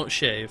and I won't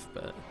shave,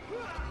 but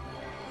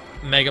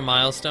mega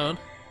milestone.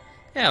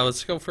 Yeah,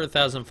 let's go for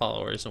 1,000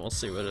 followers and we'll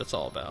see what it's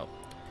all about.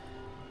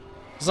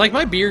 It's like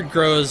my beard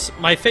grows,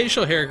 my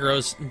facial hair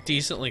grows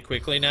decently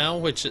quickly now,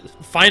 which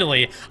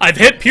finally I've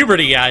hit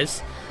puberty,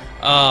 guys.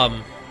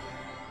 But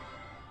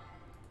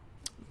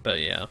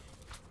yeah,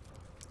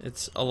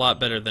 it's a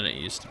lot better than it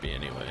used to be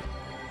anyway.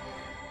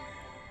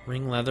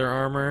 Ring leather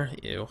armor,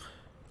 ew.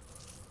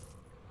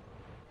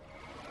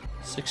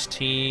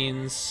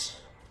 16s.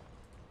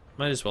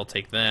 Might as well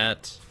take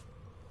that.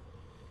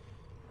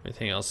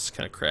 Everything else is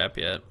kind of crap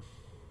yet.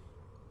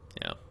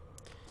 Yeah.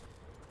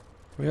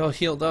 We all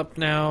healed up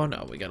now?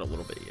 No, we got a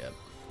little bit yet.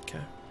 Okay.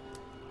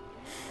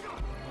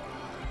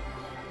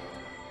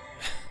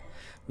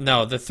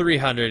 No, the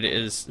 300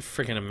 is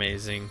freaking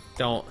amazing.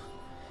 Don't...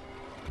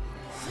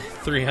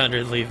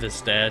 300, leave the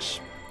stash.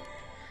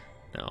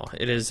 No,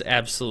 it is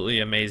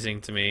absolutely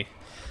amazing to me.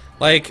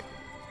 Like...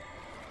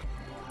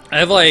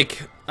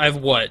 I have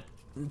what,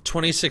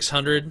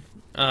 2,600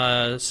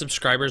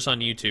 subscribers on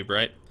YouTube,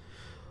 right?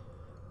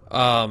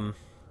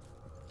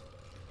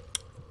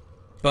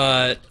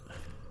 But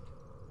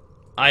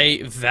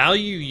I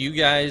value you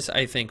guys,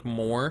 I think,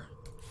 more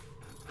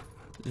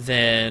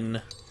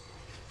than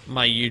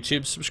my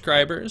YouTube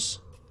subscribers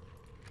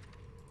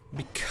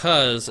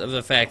because of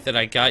the fact that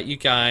I got you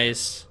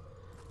guys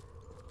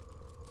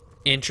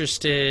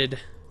interested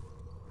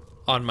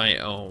on my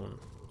own,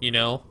 you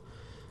know?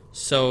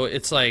 So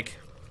it's like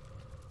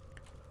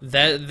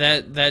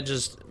that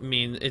just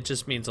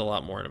means a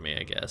lot more to me,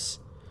 I guess.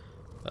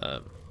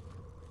 All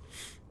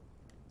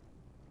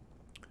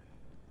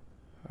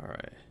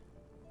right.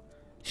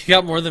 You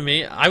got more than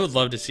me? I would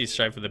love to see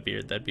Stripe with a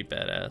beard. That'd be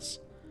badass.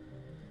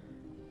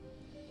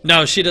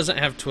 No, she doesn't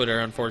have Twitter,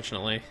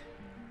 unfortunately.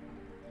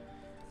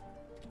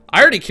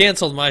 I already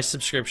canceled my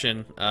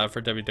subscription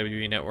for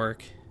WWE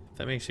Network. If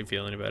that makes you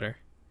feel any better.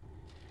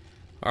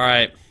 All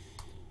right.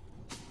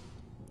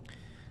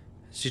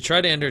 As you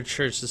try to enter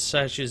church, the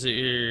statues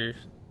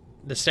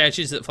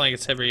that flank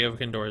its heavy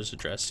oaken doors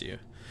address you.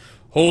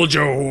 Hold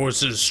your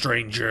horses,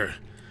 stranger.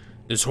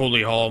 This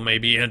holy hall may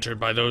be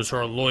entered by those who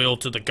are loyal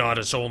to the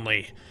goddess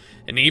only,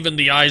 and even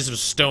the eyes of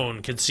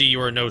stone can see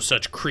you are no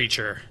such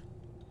creature.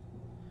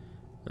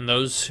 And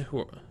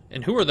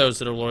who are those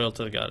that are loyal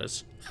to the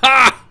goddess?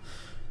 Ha!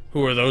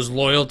 Who are those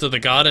loyal to the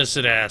goddess,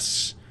 it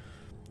asks.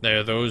 They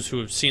are those who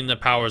have seen the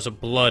powers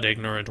of blood,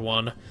 ignorant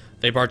one.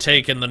 They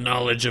partake in the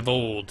knowledge of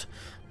old.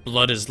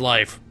 Blood is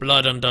life,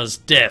 blood undoes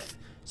death,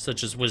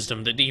 such is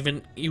wisdom that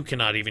even you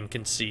cannot even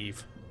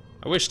conceive.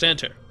 I wish to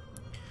enter.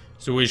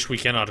 It's a wish we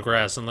cannot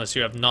grasp unless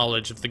you have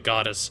knowledge of the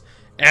goddess.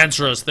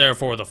 Answer us,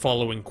 therefore, the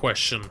following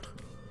question.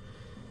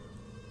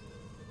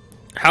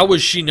 How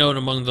was she known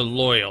among the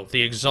loyal,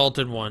 the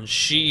exalted one,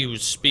 she who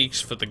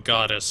speaks for the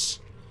goddess?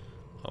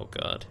 Oh,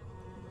 God.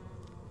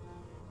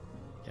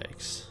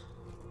 Yikes.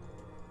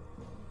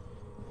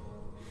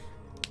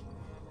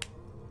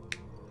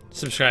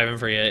 Subscribing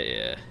for you,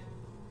 yeah.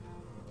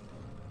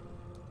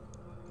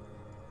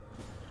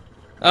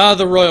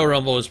 The Royal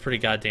Rumble was pretty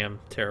goddamn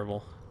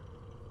terrible.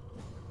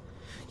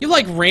 You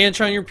like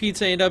ranch on your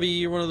pizza, AW?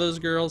 You're one of those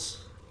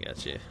girls?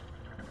 Gotcha.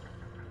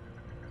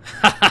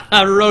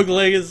 Rogue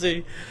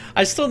Legacy.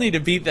 I still need to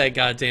beat that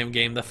goddamn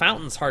game. The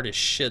fountain's hard as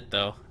shit,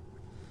 though.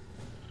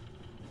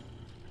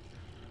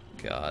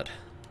 God.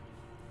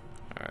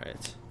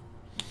 Alright.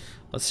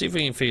 Let's see if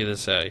we can figure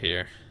this out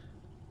here.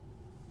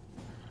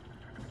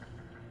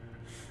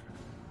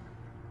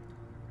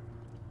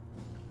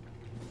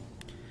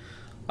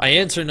 I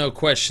answer no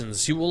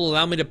questions. You will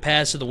allow me to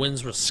pass, or the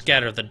winds will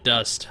scatter the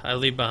dust. I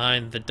leave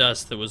behind the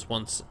dust that was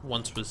once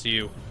was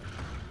you.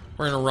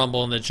 We're gonna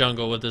rumble in the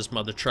jungle with this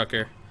mother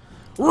trucker.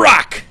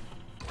 Rock!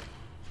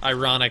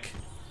 Ironic.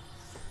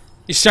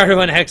 You started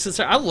when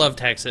Hexit. I loved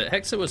Hexit.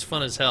 Hexit was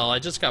fun as hell. I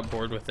just got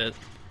bored with it.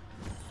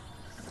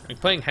 Like,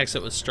 playing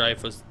Hexit with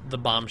Strife was the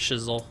bomb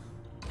shizzle.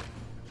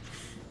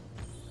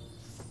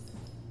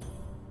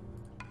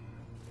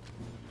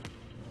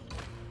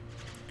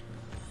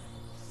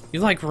 You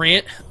like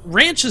ranch?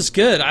 Ranch is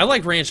good. I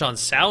like ranch on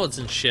salads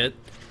and shit.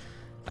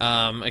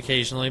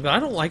 Occasionally, but I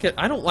don't like it.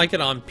 I don't like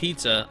it on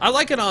pizza. I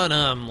like it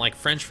on like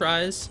French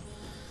fries.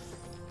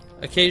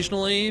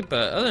 Occasionally,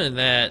 but other than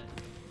that,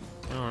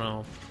 I don't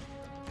know.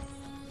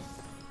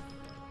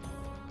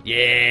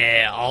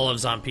 Yeah,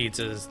 olives on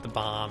pizza is the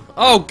bomb.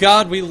 Oh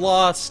God, we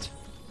lost.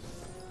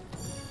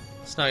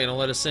 It's not gonna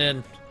let us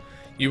in.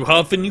 You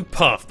huff and you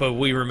puff, but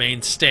we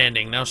remain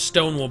standing. Now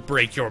stone will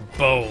break your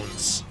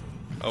bones.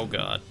 Oh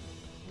God.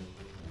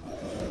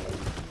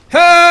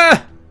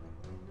 Ha!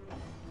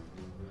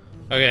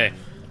 Okay.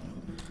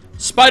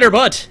 Spider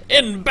butt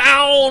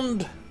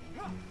inbound.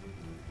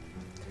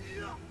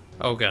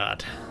 Oh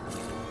God.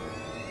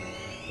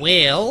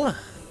 Well,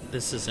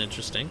 this is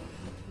interesting.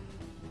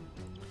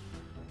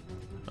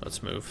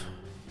 Let's move.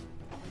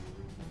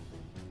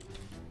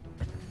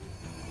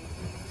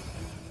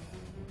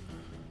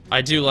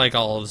 I do like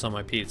olives on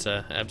my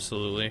pizza,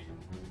 absolutely.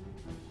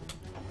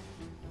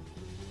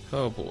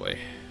 Oh boy.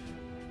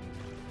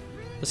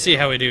 Let's see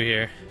how we do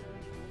here.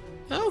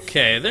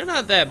 Okay, they're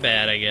not that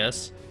bad, I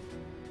guess.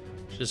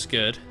 Just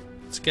good.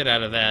 Let's get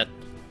out of that.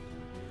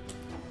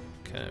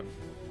 Okay.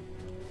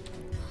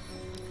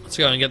 Let's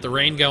go and get the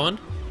rain going.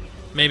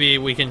 Maybe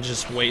we can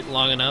just wait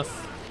long enough.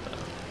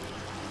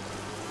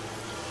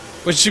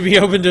 Would you be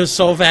open to a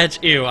soul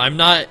patch? Ew, I'm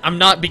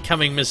not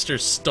becoming Mr.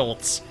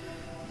 Stoltz.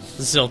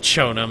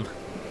 Zilchonum.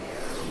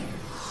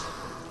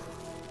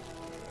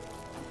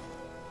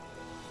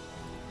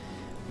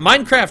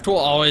 Minecraft will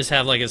always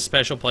have like a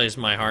special place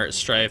in my heart,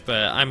 Strife,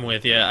 but I'm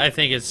with you. I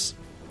think it's,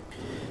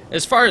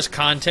 as far as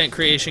content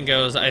creation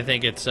goes, I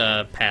think it's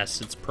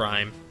past its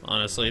prime.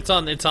 Honestly, it's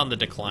on the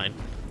decline.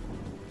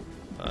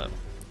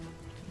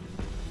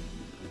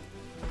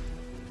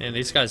 Man,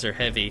 these guys are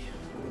heavy,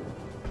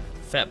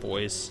 fat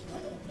boys.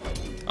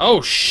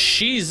 Oh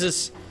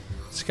Jesus!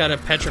 It's got a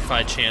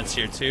petrified chance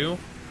here too.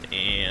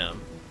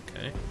 Damn.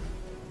 Okay.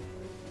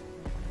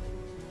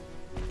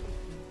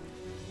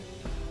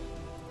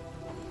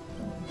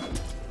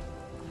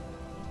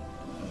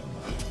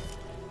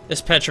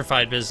 This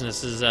petrified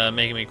business is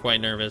making me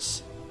quite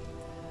nervous.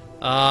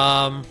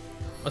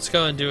 Let's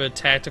go and do a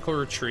tactical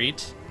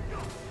retreat.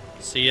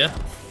 See ya.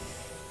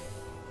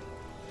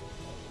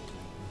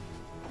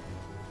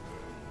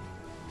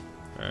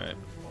 Alright.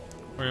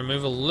 We're gonna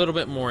move a little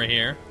bit more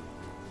here.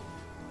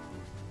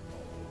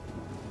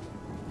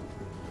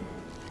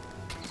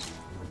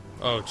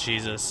 Oh,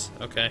 Jesus.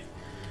 Okay.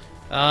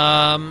 We're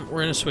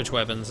gonna switch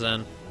weapons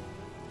then.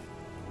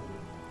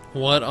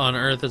 What on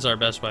earth is our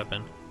best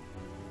weapon?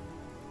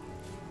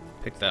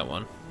 Pick that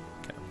one.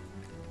 Okay.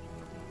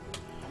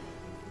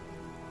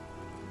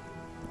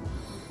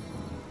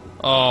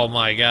 Oh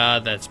my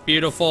God, that's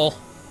beautiful.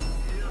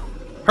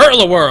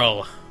 Hurl a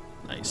whirl!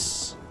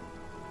 Nice.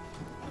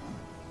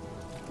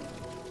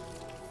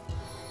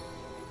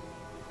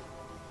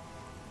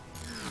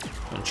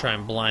 I'm gonna try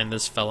and blind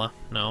this fella.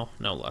 No,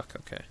 no luck.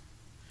 Okay.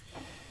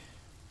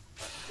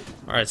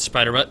 Alright,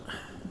 spider butt.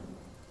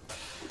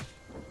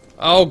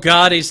 Oh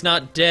God, he's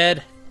not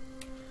dead.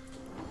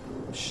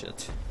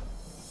 Shit.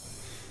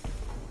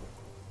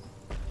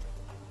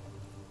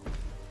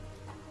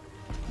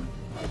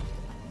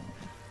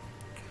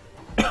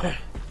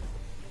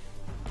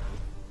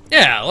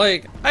 Yeah,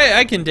 like,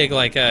 I can dig,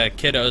 like,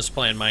 kiddos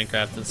playing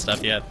Minecraft and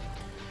stuff, yeah.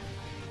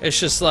 It's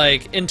just,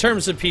 like, in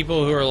terms of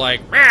people who are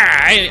like,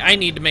 I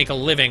need to make a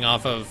living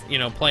off of, you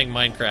know, playing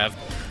Minecraft,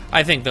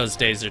 I think those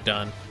days are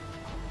done.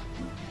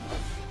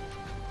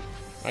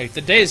 Like,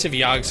 the days of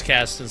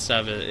Yogscast and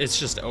stuff, it's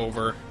just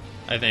over,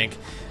 I think.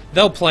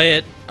 They'll play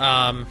it,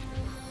 and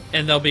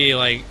they'll be,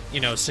 like, you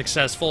know,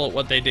 successful at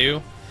what they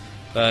do,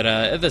 but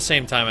at the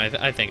same time,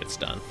 I think it's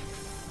done.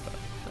 But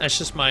that's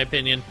just my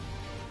opinion.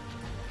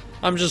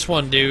 I'm just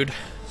one dude,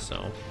 so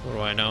what do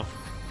I know?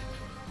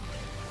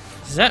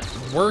 Does that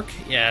work?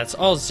 Yeah, it's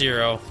all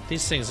 0.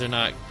 These things are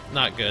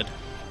not good.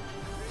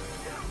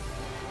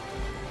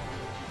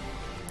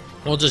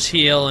 We'll just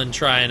heal and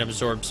try and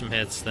absorb some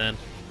hits then.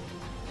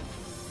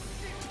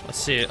 Let's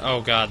see. Oh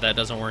God, that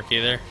doesn't work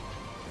either.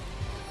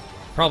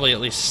 Probably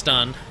at least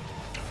stun.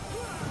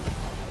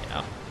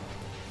 Yeah.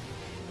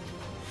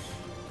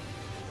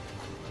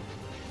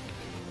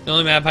 The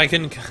only map I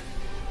can.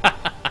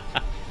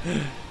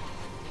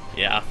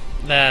 Yeah,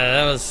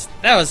 that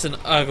was an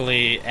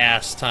ugly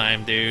ass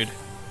time, dude.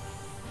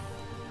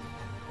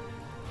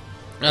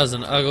 That was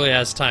an ugly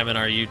ass time in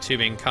our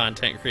YouTubing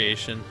content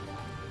creation.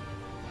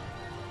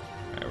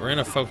 Alright, we're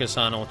gonna focus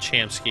on old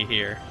Champsky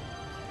here.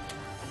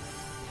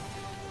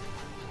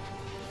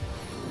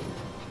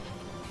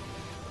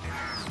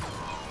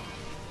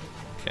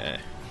 Okay.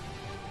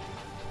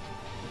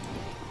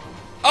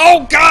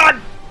 Oh God!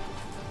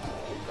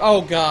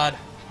 Oh God.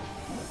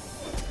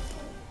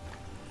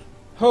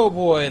 Oh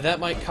boy, that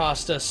might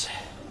cost us.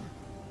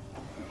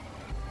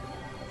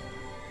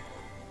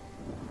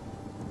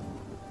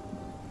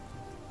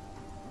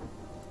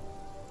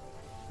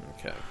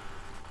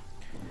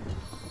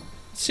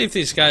 Let's see if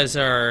these guys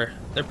are...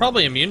 They're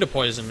probably immune to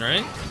poison,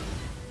 right?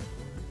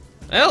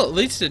 Well, at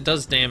least it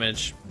does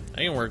damage. I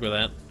can work with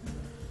that.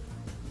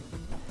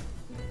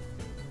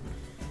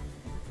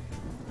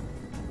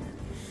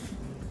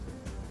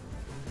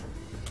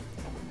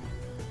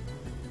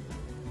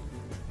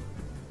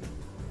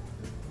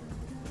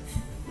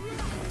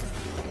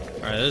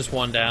 Alright, there's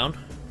one down.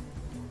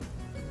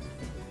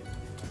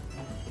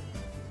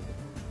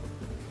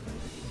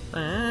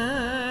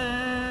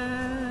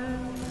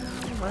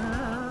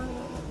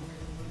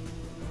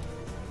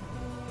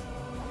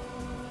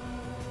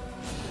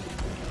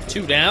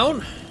 Two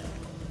down.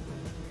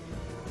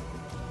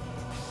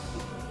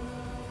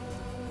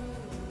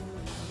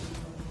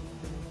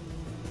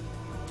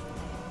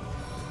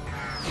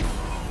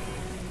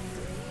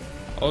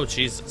 Oh,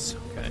 Jesus.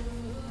 Okay.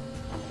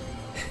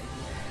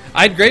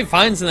 I had great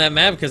finds in that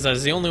map because I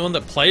was the only one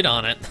that played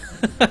on it.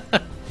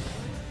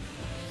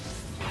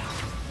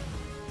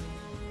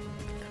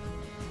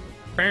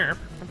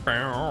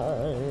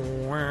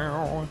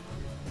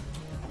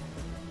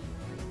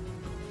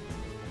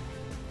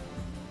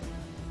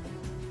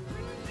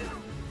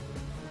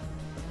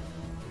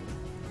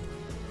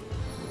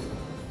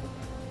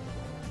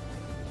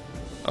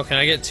 Oh, can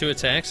I get 2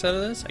 attacks out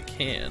of this? I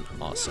can.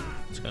 Awesome.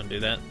 It's gonna do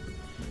that.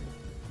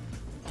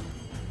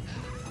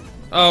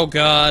 Oh,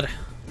 God.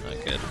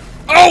 Not good.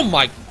 Oh,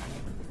 my...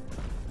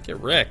 Get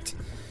wrecked.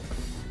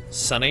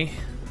 Sunny.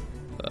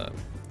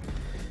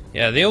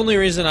 Yeah, the only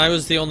reason I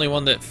was the only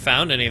one that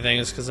found anything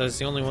is because I was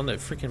the only one that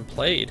freaking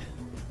played.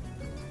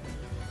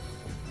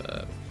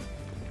 Yeah,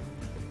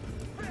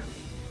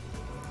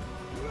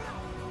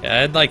 I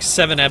had like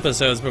 7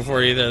 episodes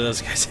before either of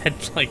those guys had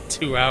like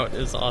 2 out. It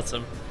was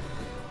awesome.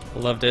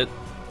 Loved it.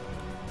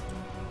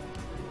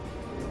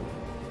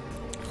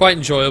 Quite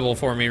enjoyable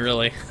for me,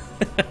 really.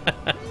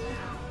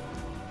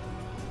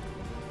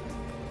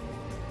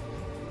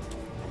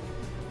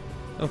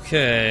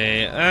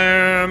 Okay,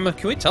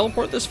 can we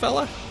teleport this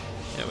fella?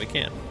 Yeah, we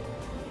can.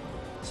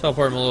 Let's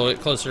teleport him a little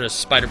bit closer to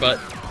Spider Butt.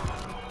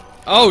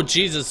 Oh,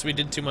 Jesus, we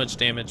did too much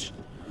damage.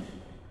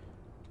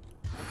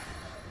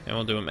 And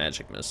we'll do a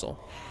magic missile.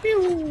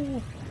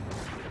 Pew!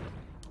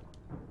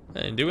 I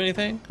didn't do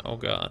anything? Oh,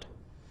 God.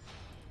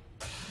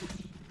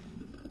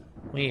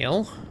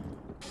 Well.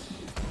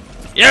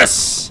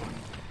 Yes!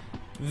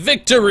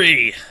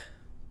 Victory!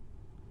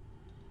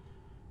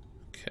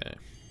 Okay.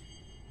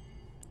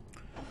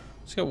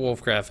 Let's get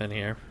Wolfcraft in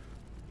here.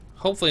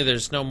 Hopefully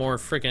there's no more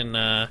freaking,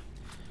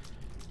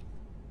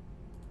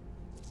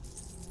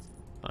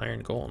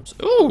 iron golems.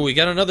 Ooh, we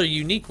got another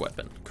unique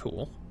weapon.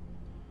 Cool.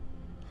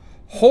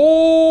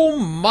 Oh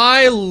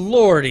my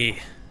lordy.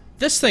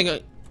 This thing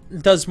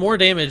does more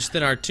damage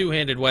than our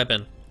two-handed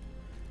weapon.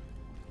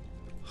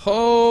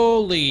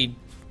 Holy...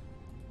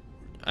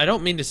 I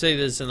don't mean to say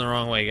this in the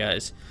wrong way,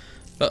 guys.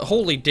 But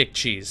holy dick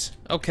cheese.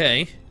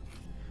 Okay.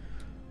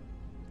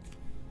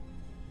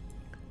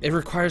 It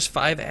requires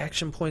 5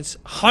 action points.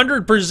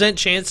 100%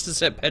 chance to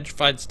set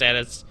petrified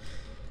status.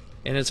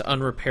 And it's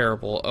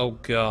unrepairable. Oh,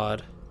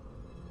 God.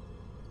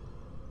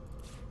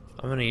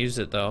 I'm gonna use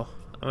it, though.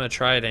 I'm gonna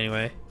try it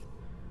anyway.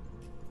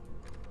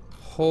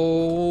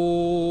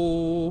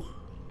 Oh...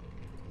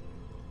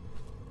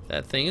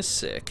 That thing is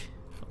sick.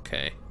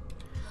 Okay.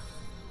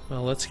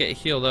 Well, let's get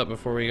healed up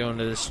before we go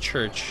into this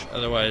church.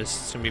 Otherwise,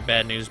 it's gonna be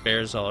bad news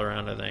bears all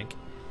around, I think.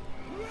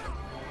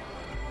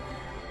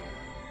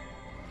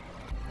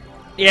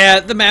 Yeah,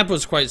 the map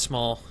was quite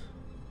small.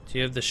 Do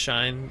you have the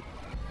shine?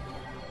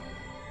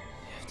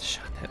 You have to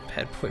shine that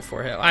bad boy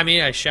forehead. I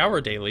mean, I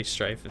shower daily,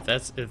 Strife, if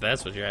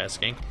that's what you're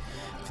asking.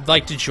 If you'd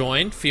like to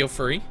join, feel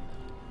free.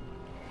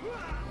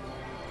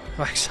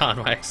 Wax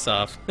on, wax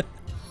off.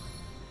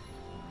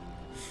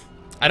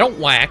 I don't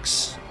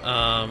wax.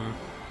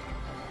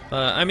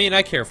 I mean,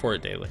 I care for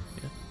it daily.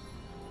 Yeah.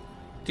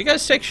 Do you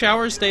guys take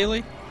showers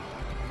daily?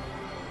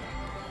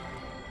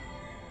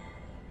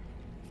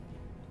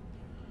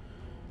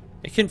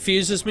 It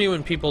confuses me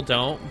when people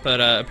don't,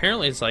 but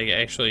apparently it's like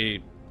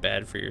actually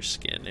bad for your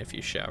skin if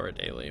you shower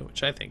daily,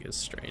 which I think is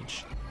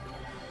strange.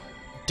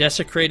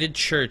 Desecrated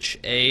church,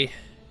 eh?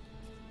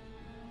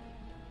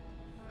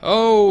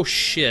 Oh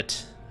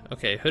shit.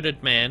 Okay,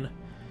 hooded man,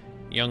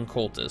 young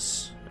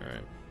cultist.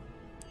 Alright.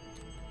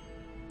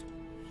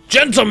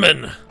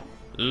 Gentlemen,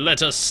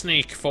 let us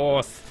sneak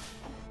forth.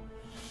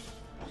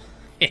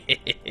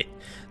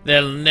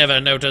 They'll never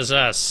notice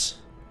us.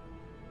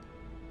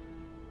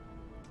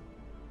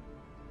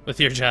 With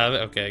your job?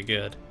 Okay,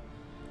 good.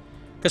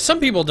 Because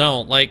some people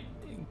don't. Like,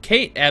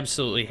 Kate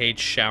absolutely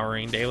hates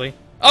showering daily.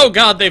 Oh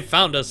god, they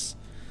found us.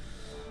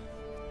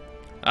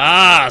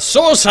 Ah,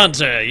 Source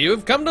Hunter,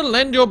 you've come to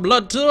lend your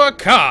blood to our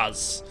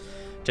cause.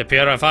 To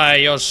purify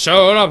your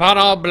soul upon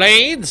our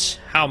blades?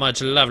 How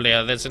much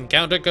lovelier this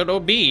encounter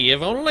could be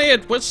if only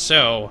it was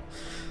so.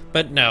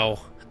 But no.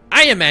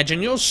 I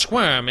imagine you'll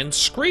squirm and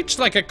screech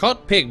like a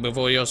caught pig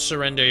before you'll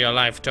surrender your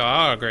life to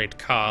our great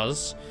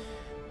cause.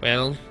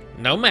 Well,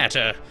 no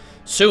matter.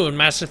 Soon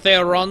Master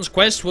Theron's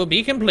quest will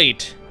be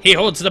complete. He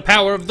holds the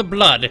power of the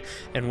blood,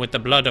 and with the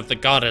blood of the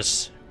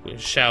goddess, we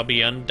shall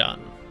be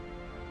undone.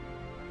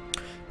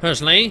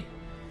 Personally,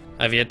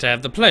 I've yet to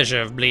have the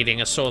pleasure of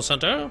bleeding a source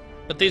hunter,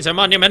 but these are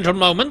monumental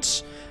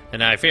moments,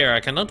 and I fear I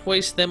cannot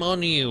waste them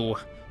on you.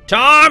 To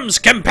arms,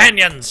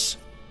 companions!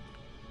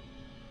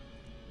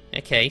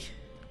 Okay.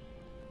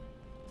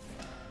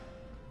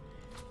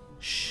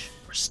 Shh,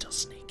 we're still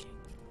sneaking.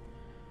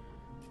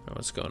 Oh,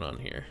 what's going on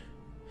here?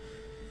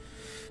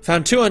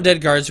 Found 2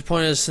 undead guards who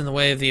pointed us in the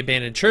way of the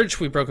abandoned church.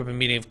 We broke up a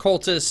meeting of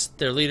cultists.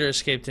 Their leader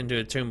escaped into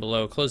a tomb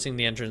below, closing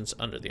the entrance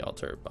under the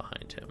altar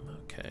behind him.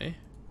 Okay.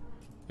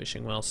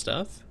 Wishing well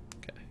stuff.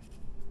 Okay.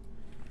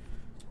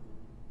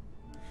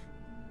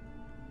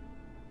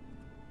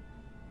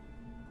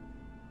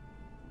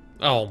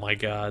 Oh my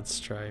god,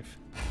 Strife.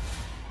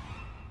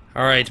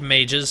 Alright,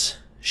 mages.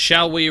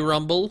 Shall we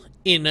rumble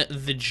in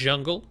the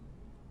jungle?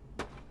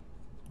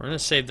 We're gonna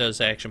save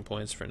those action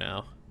points for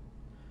now.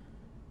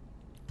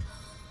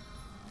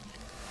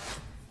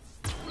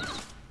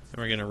 And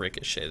we're gonna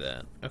ricochet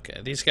that.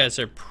 Okay, these guys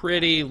are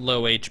pretty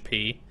low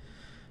HP,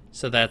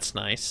 so that's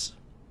nice.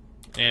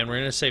 And we're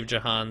gonna save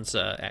Jahan's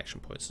action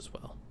points as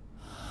well.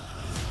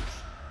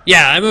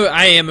 Yeah,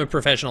 I am a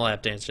professional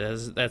lap dancer.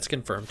 That's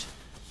confirmed.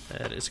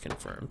 That is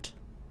confirmed.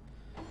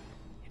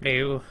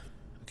 Hello.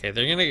 Okay,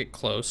 they're gonna get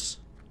close,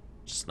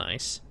 which is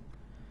nice.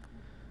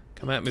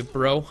 Come at me,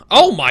 bro.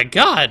 Oh my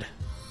god!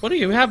 What do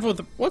you have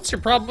with? What's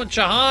your problem with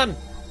Jahan?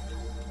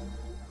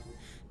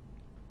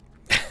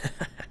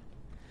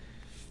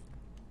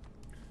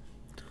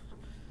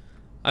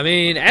 I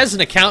mean, as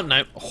an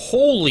accountant,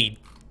 holy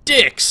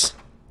dicks!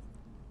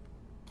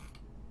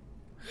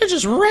 I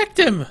just wrecked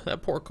him!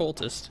 That poor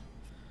cultist.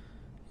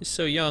 He's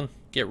so young.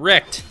 Get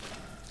wrecked.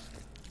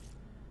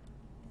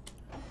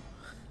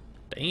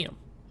 Damn.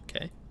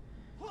 Okay.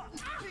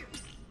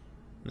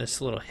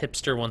 This little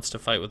hipster wants to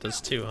fight with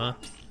us too, huh?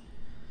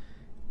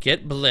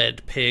 Get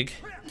bled, pig.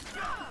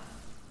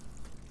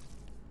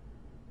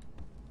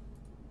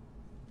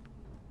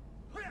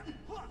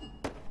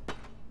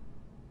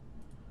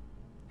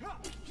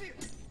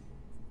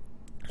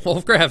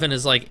 Wolfgraven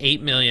is like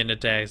 8 million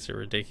attacks. Are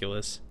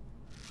ridiculous.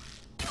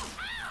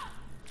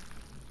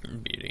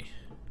 Beauty.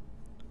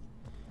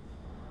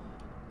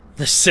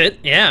 The sit?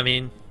 Yeah, I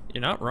mean,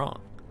 you're not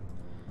wrong.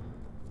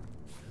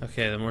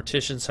 Okay, the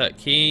Mortician's Hut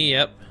key.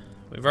 Yep.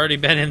 We've already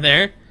been in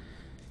there.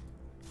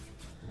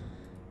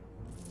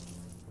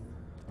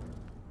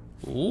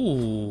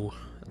 Ooh.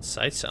 That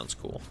site sounds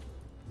cool.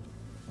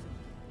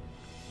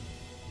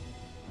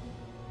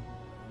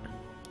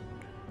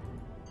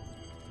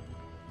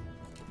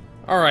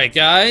 Alright,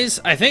 guys.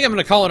 I think I'm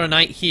gonna call it a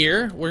night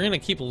here. We're gonna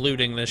keep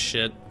looting this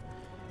shit.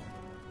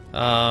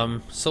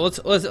 So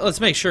let's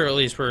make sure at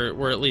least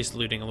we're at least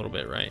looting a little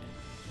bit, right?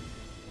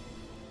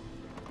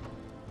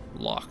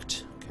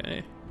 Locked.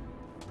 Okay.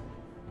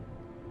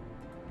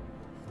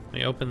 Let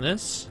me open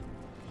this.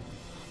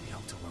 The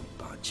altar won't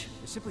budge.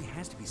 There simply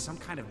has to be some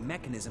kind of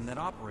mechanism that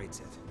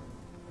operates it.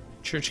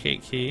 Church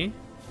gate key.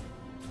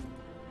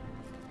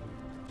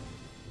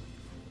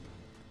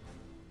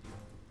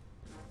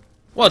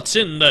 What's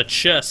in the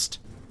chest?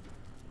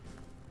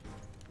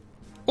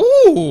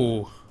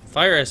 Ooh!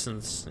 Fire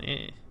essence.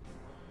 Eh.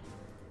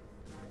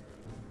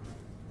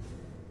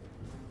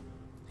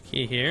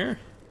 Key here.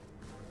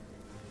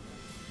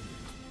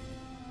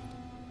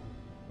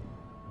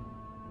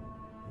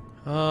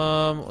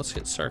 Let's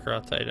get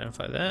Sarkaroth to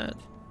identify that.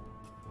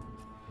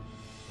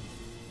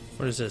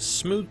 What is this?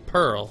 Smooth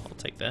pearl. I'll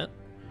take that.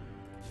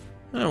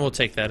 And we'll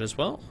take that as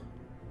well.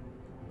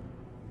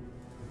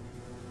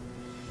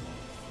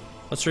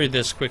 Let's read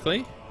this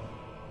quickly.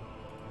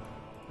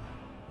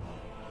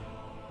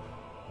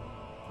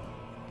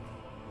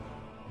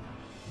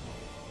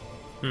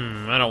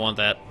 I don't want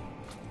that.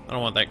 I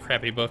don't want that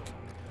crappy book.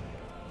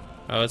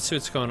 Oh, let's see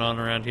what's going on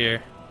around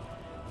here.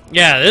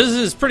 Yeah, this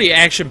is a pretty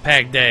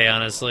action-packed day,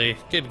 honestly.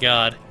 Good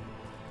God.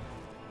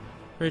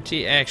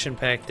 Pretty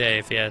action-packed day,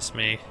 if you ask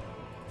me.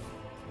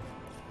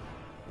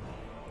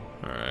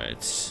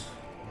 Alright.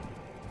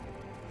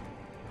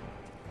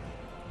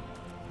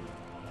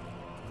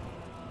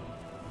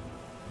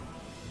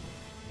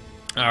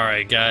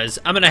 Alright, guys.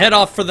 I'm gonna head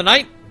off for the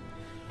night.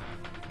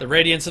 The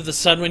radiance of the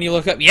sun when you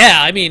look up. Yeah,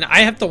 I mean, I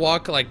have to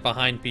walk, like,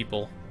 behind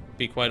people, to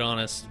be quite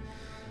honest.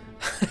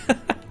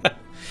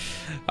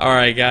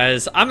 Alright,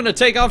 guys. I'm gonna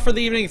take off for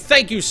the evening.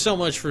 Thank you so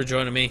much for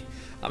joining me.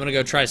 I'm gonna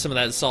go try some of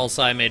that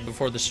salsa I made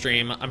before the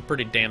stream. I'm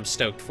pretty damn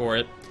stoked for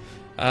it.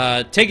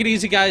 Take it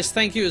easy, guys.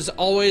 Thank you, as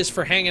always,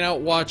 for hanging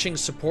out, watching,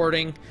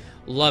 supporting,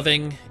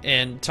 loving,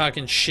 and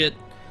talking shit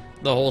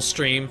the whole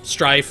stream.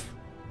 Strife,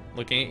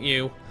 looking at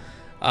you.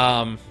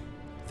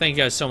 Thank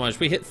you guys so much.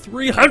 We hit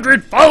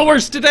 300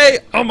 followers today!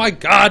 Oh my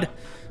god!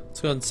 Let's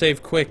go and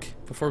save quick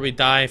before we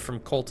die from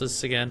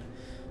cultists again.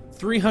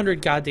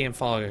 300 goddamn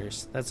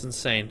followers. That's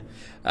insane.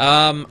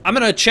 I'm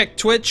gonna check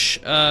Twitch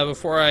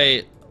before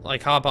I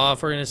like hop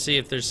off. We're gonna see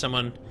if there's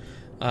someone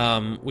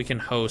we can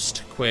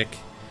host quick.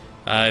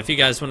 If you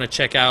guys want to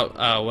check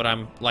out what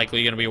I'm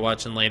likely gonna be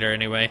watching later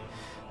anyway.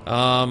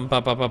 What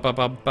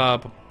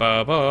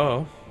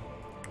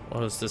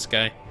was this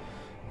guy?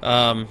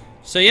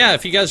 So yeah,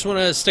 if you guys want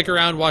to stick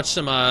around, watch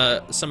some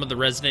of the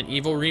Resident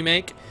Evil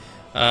remake,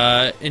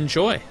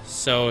 enjoy.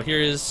 So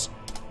here's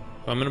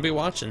what I'm going to be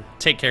watching.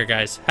 Take care,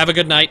 guys. Have a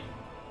good night.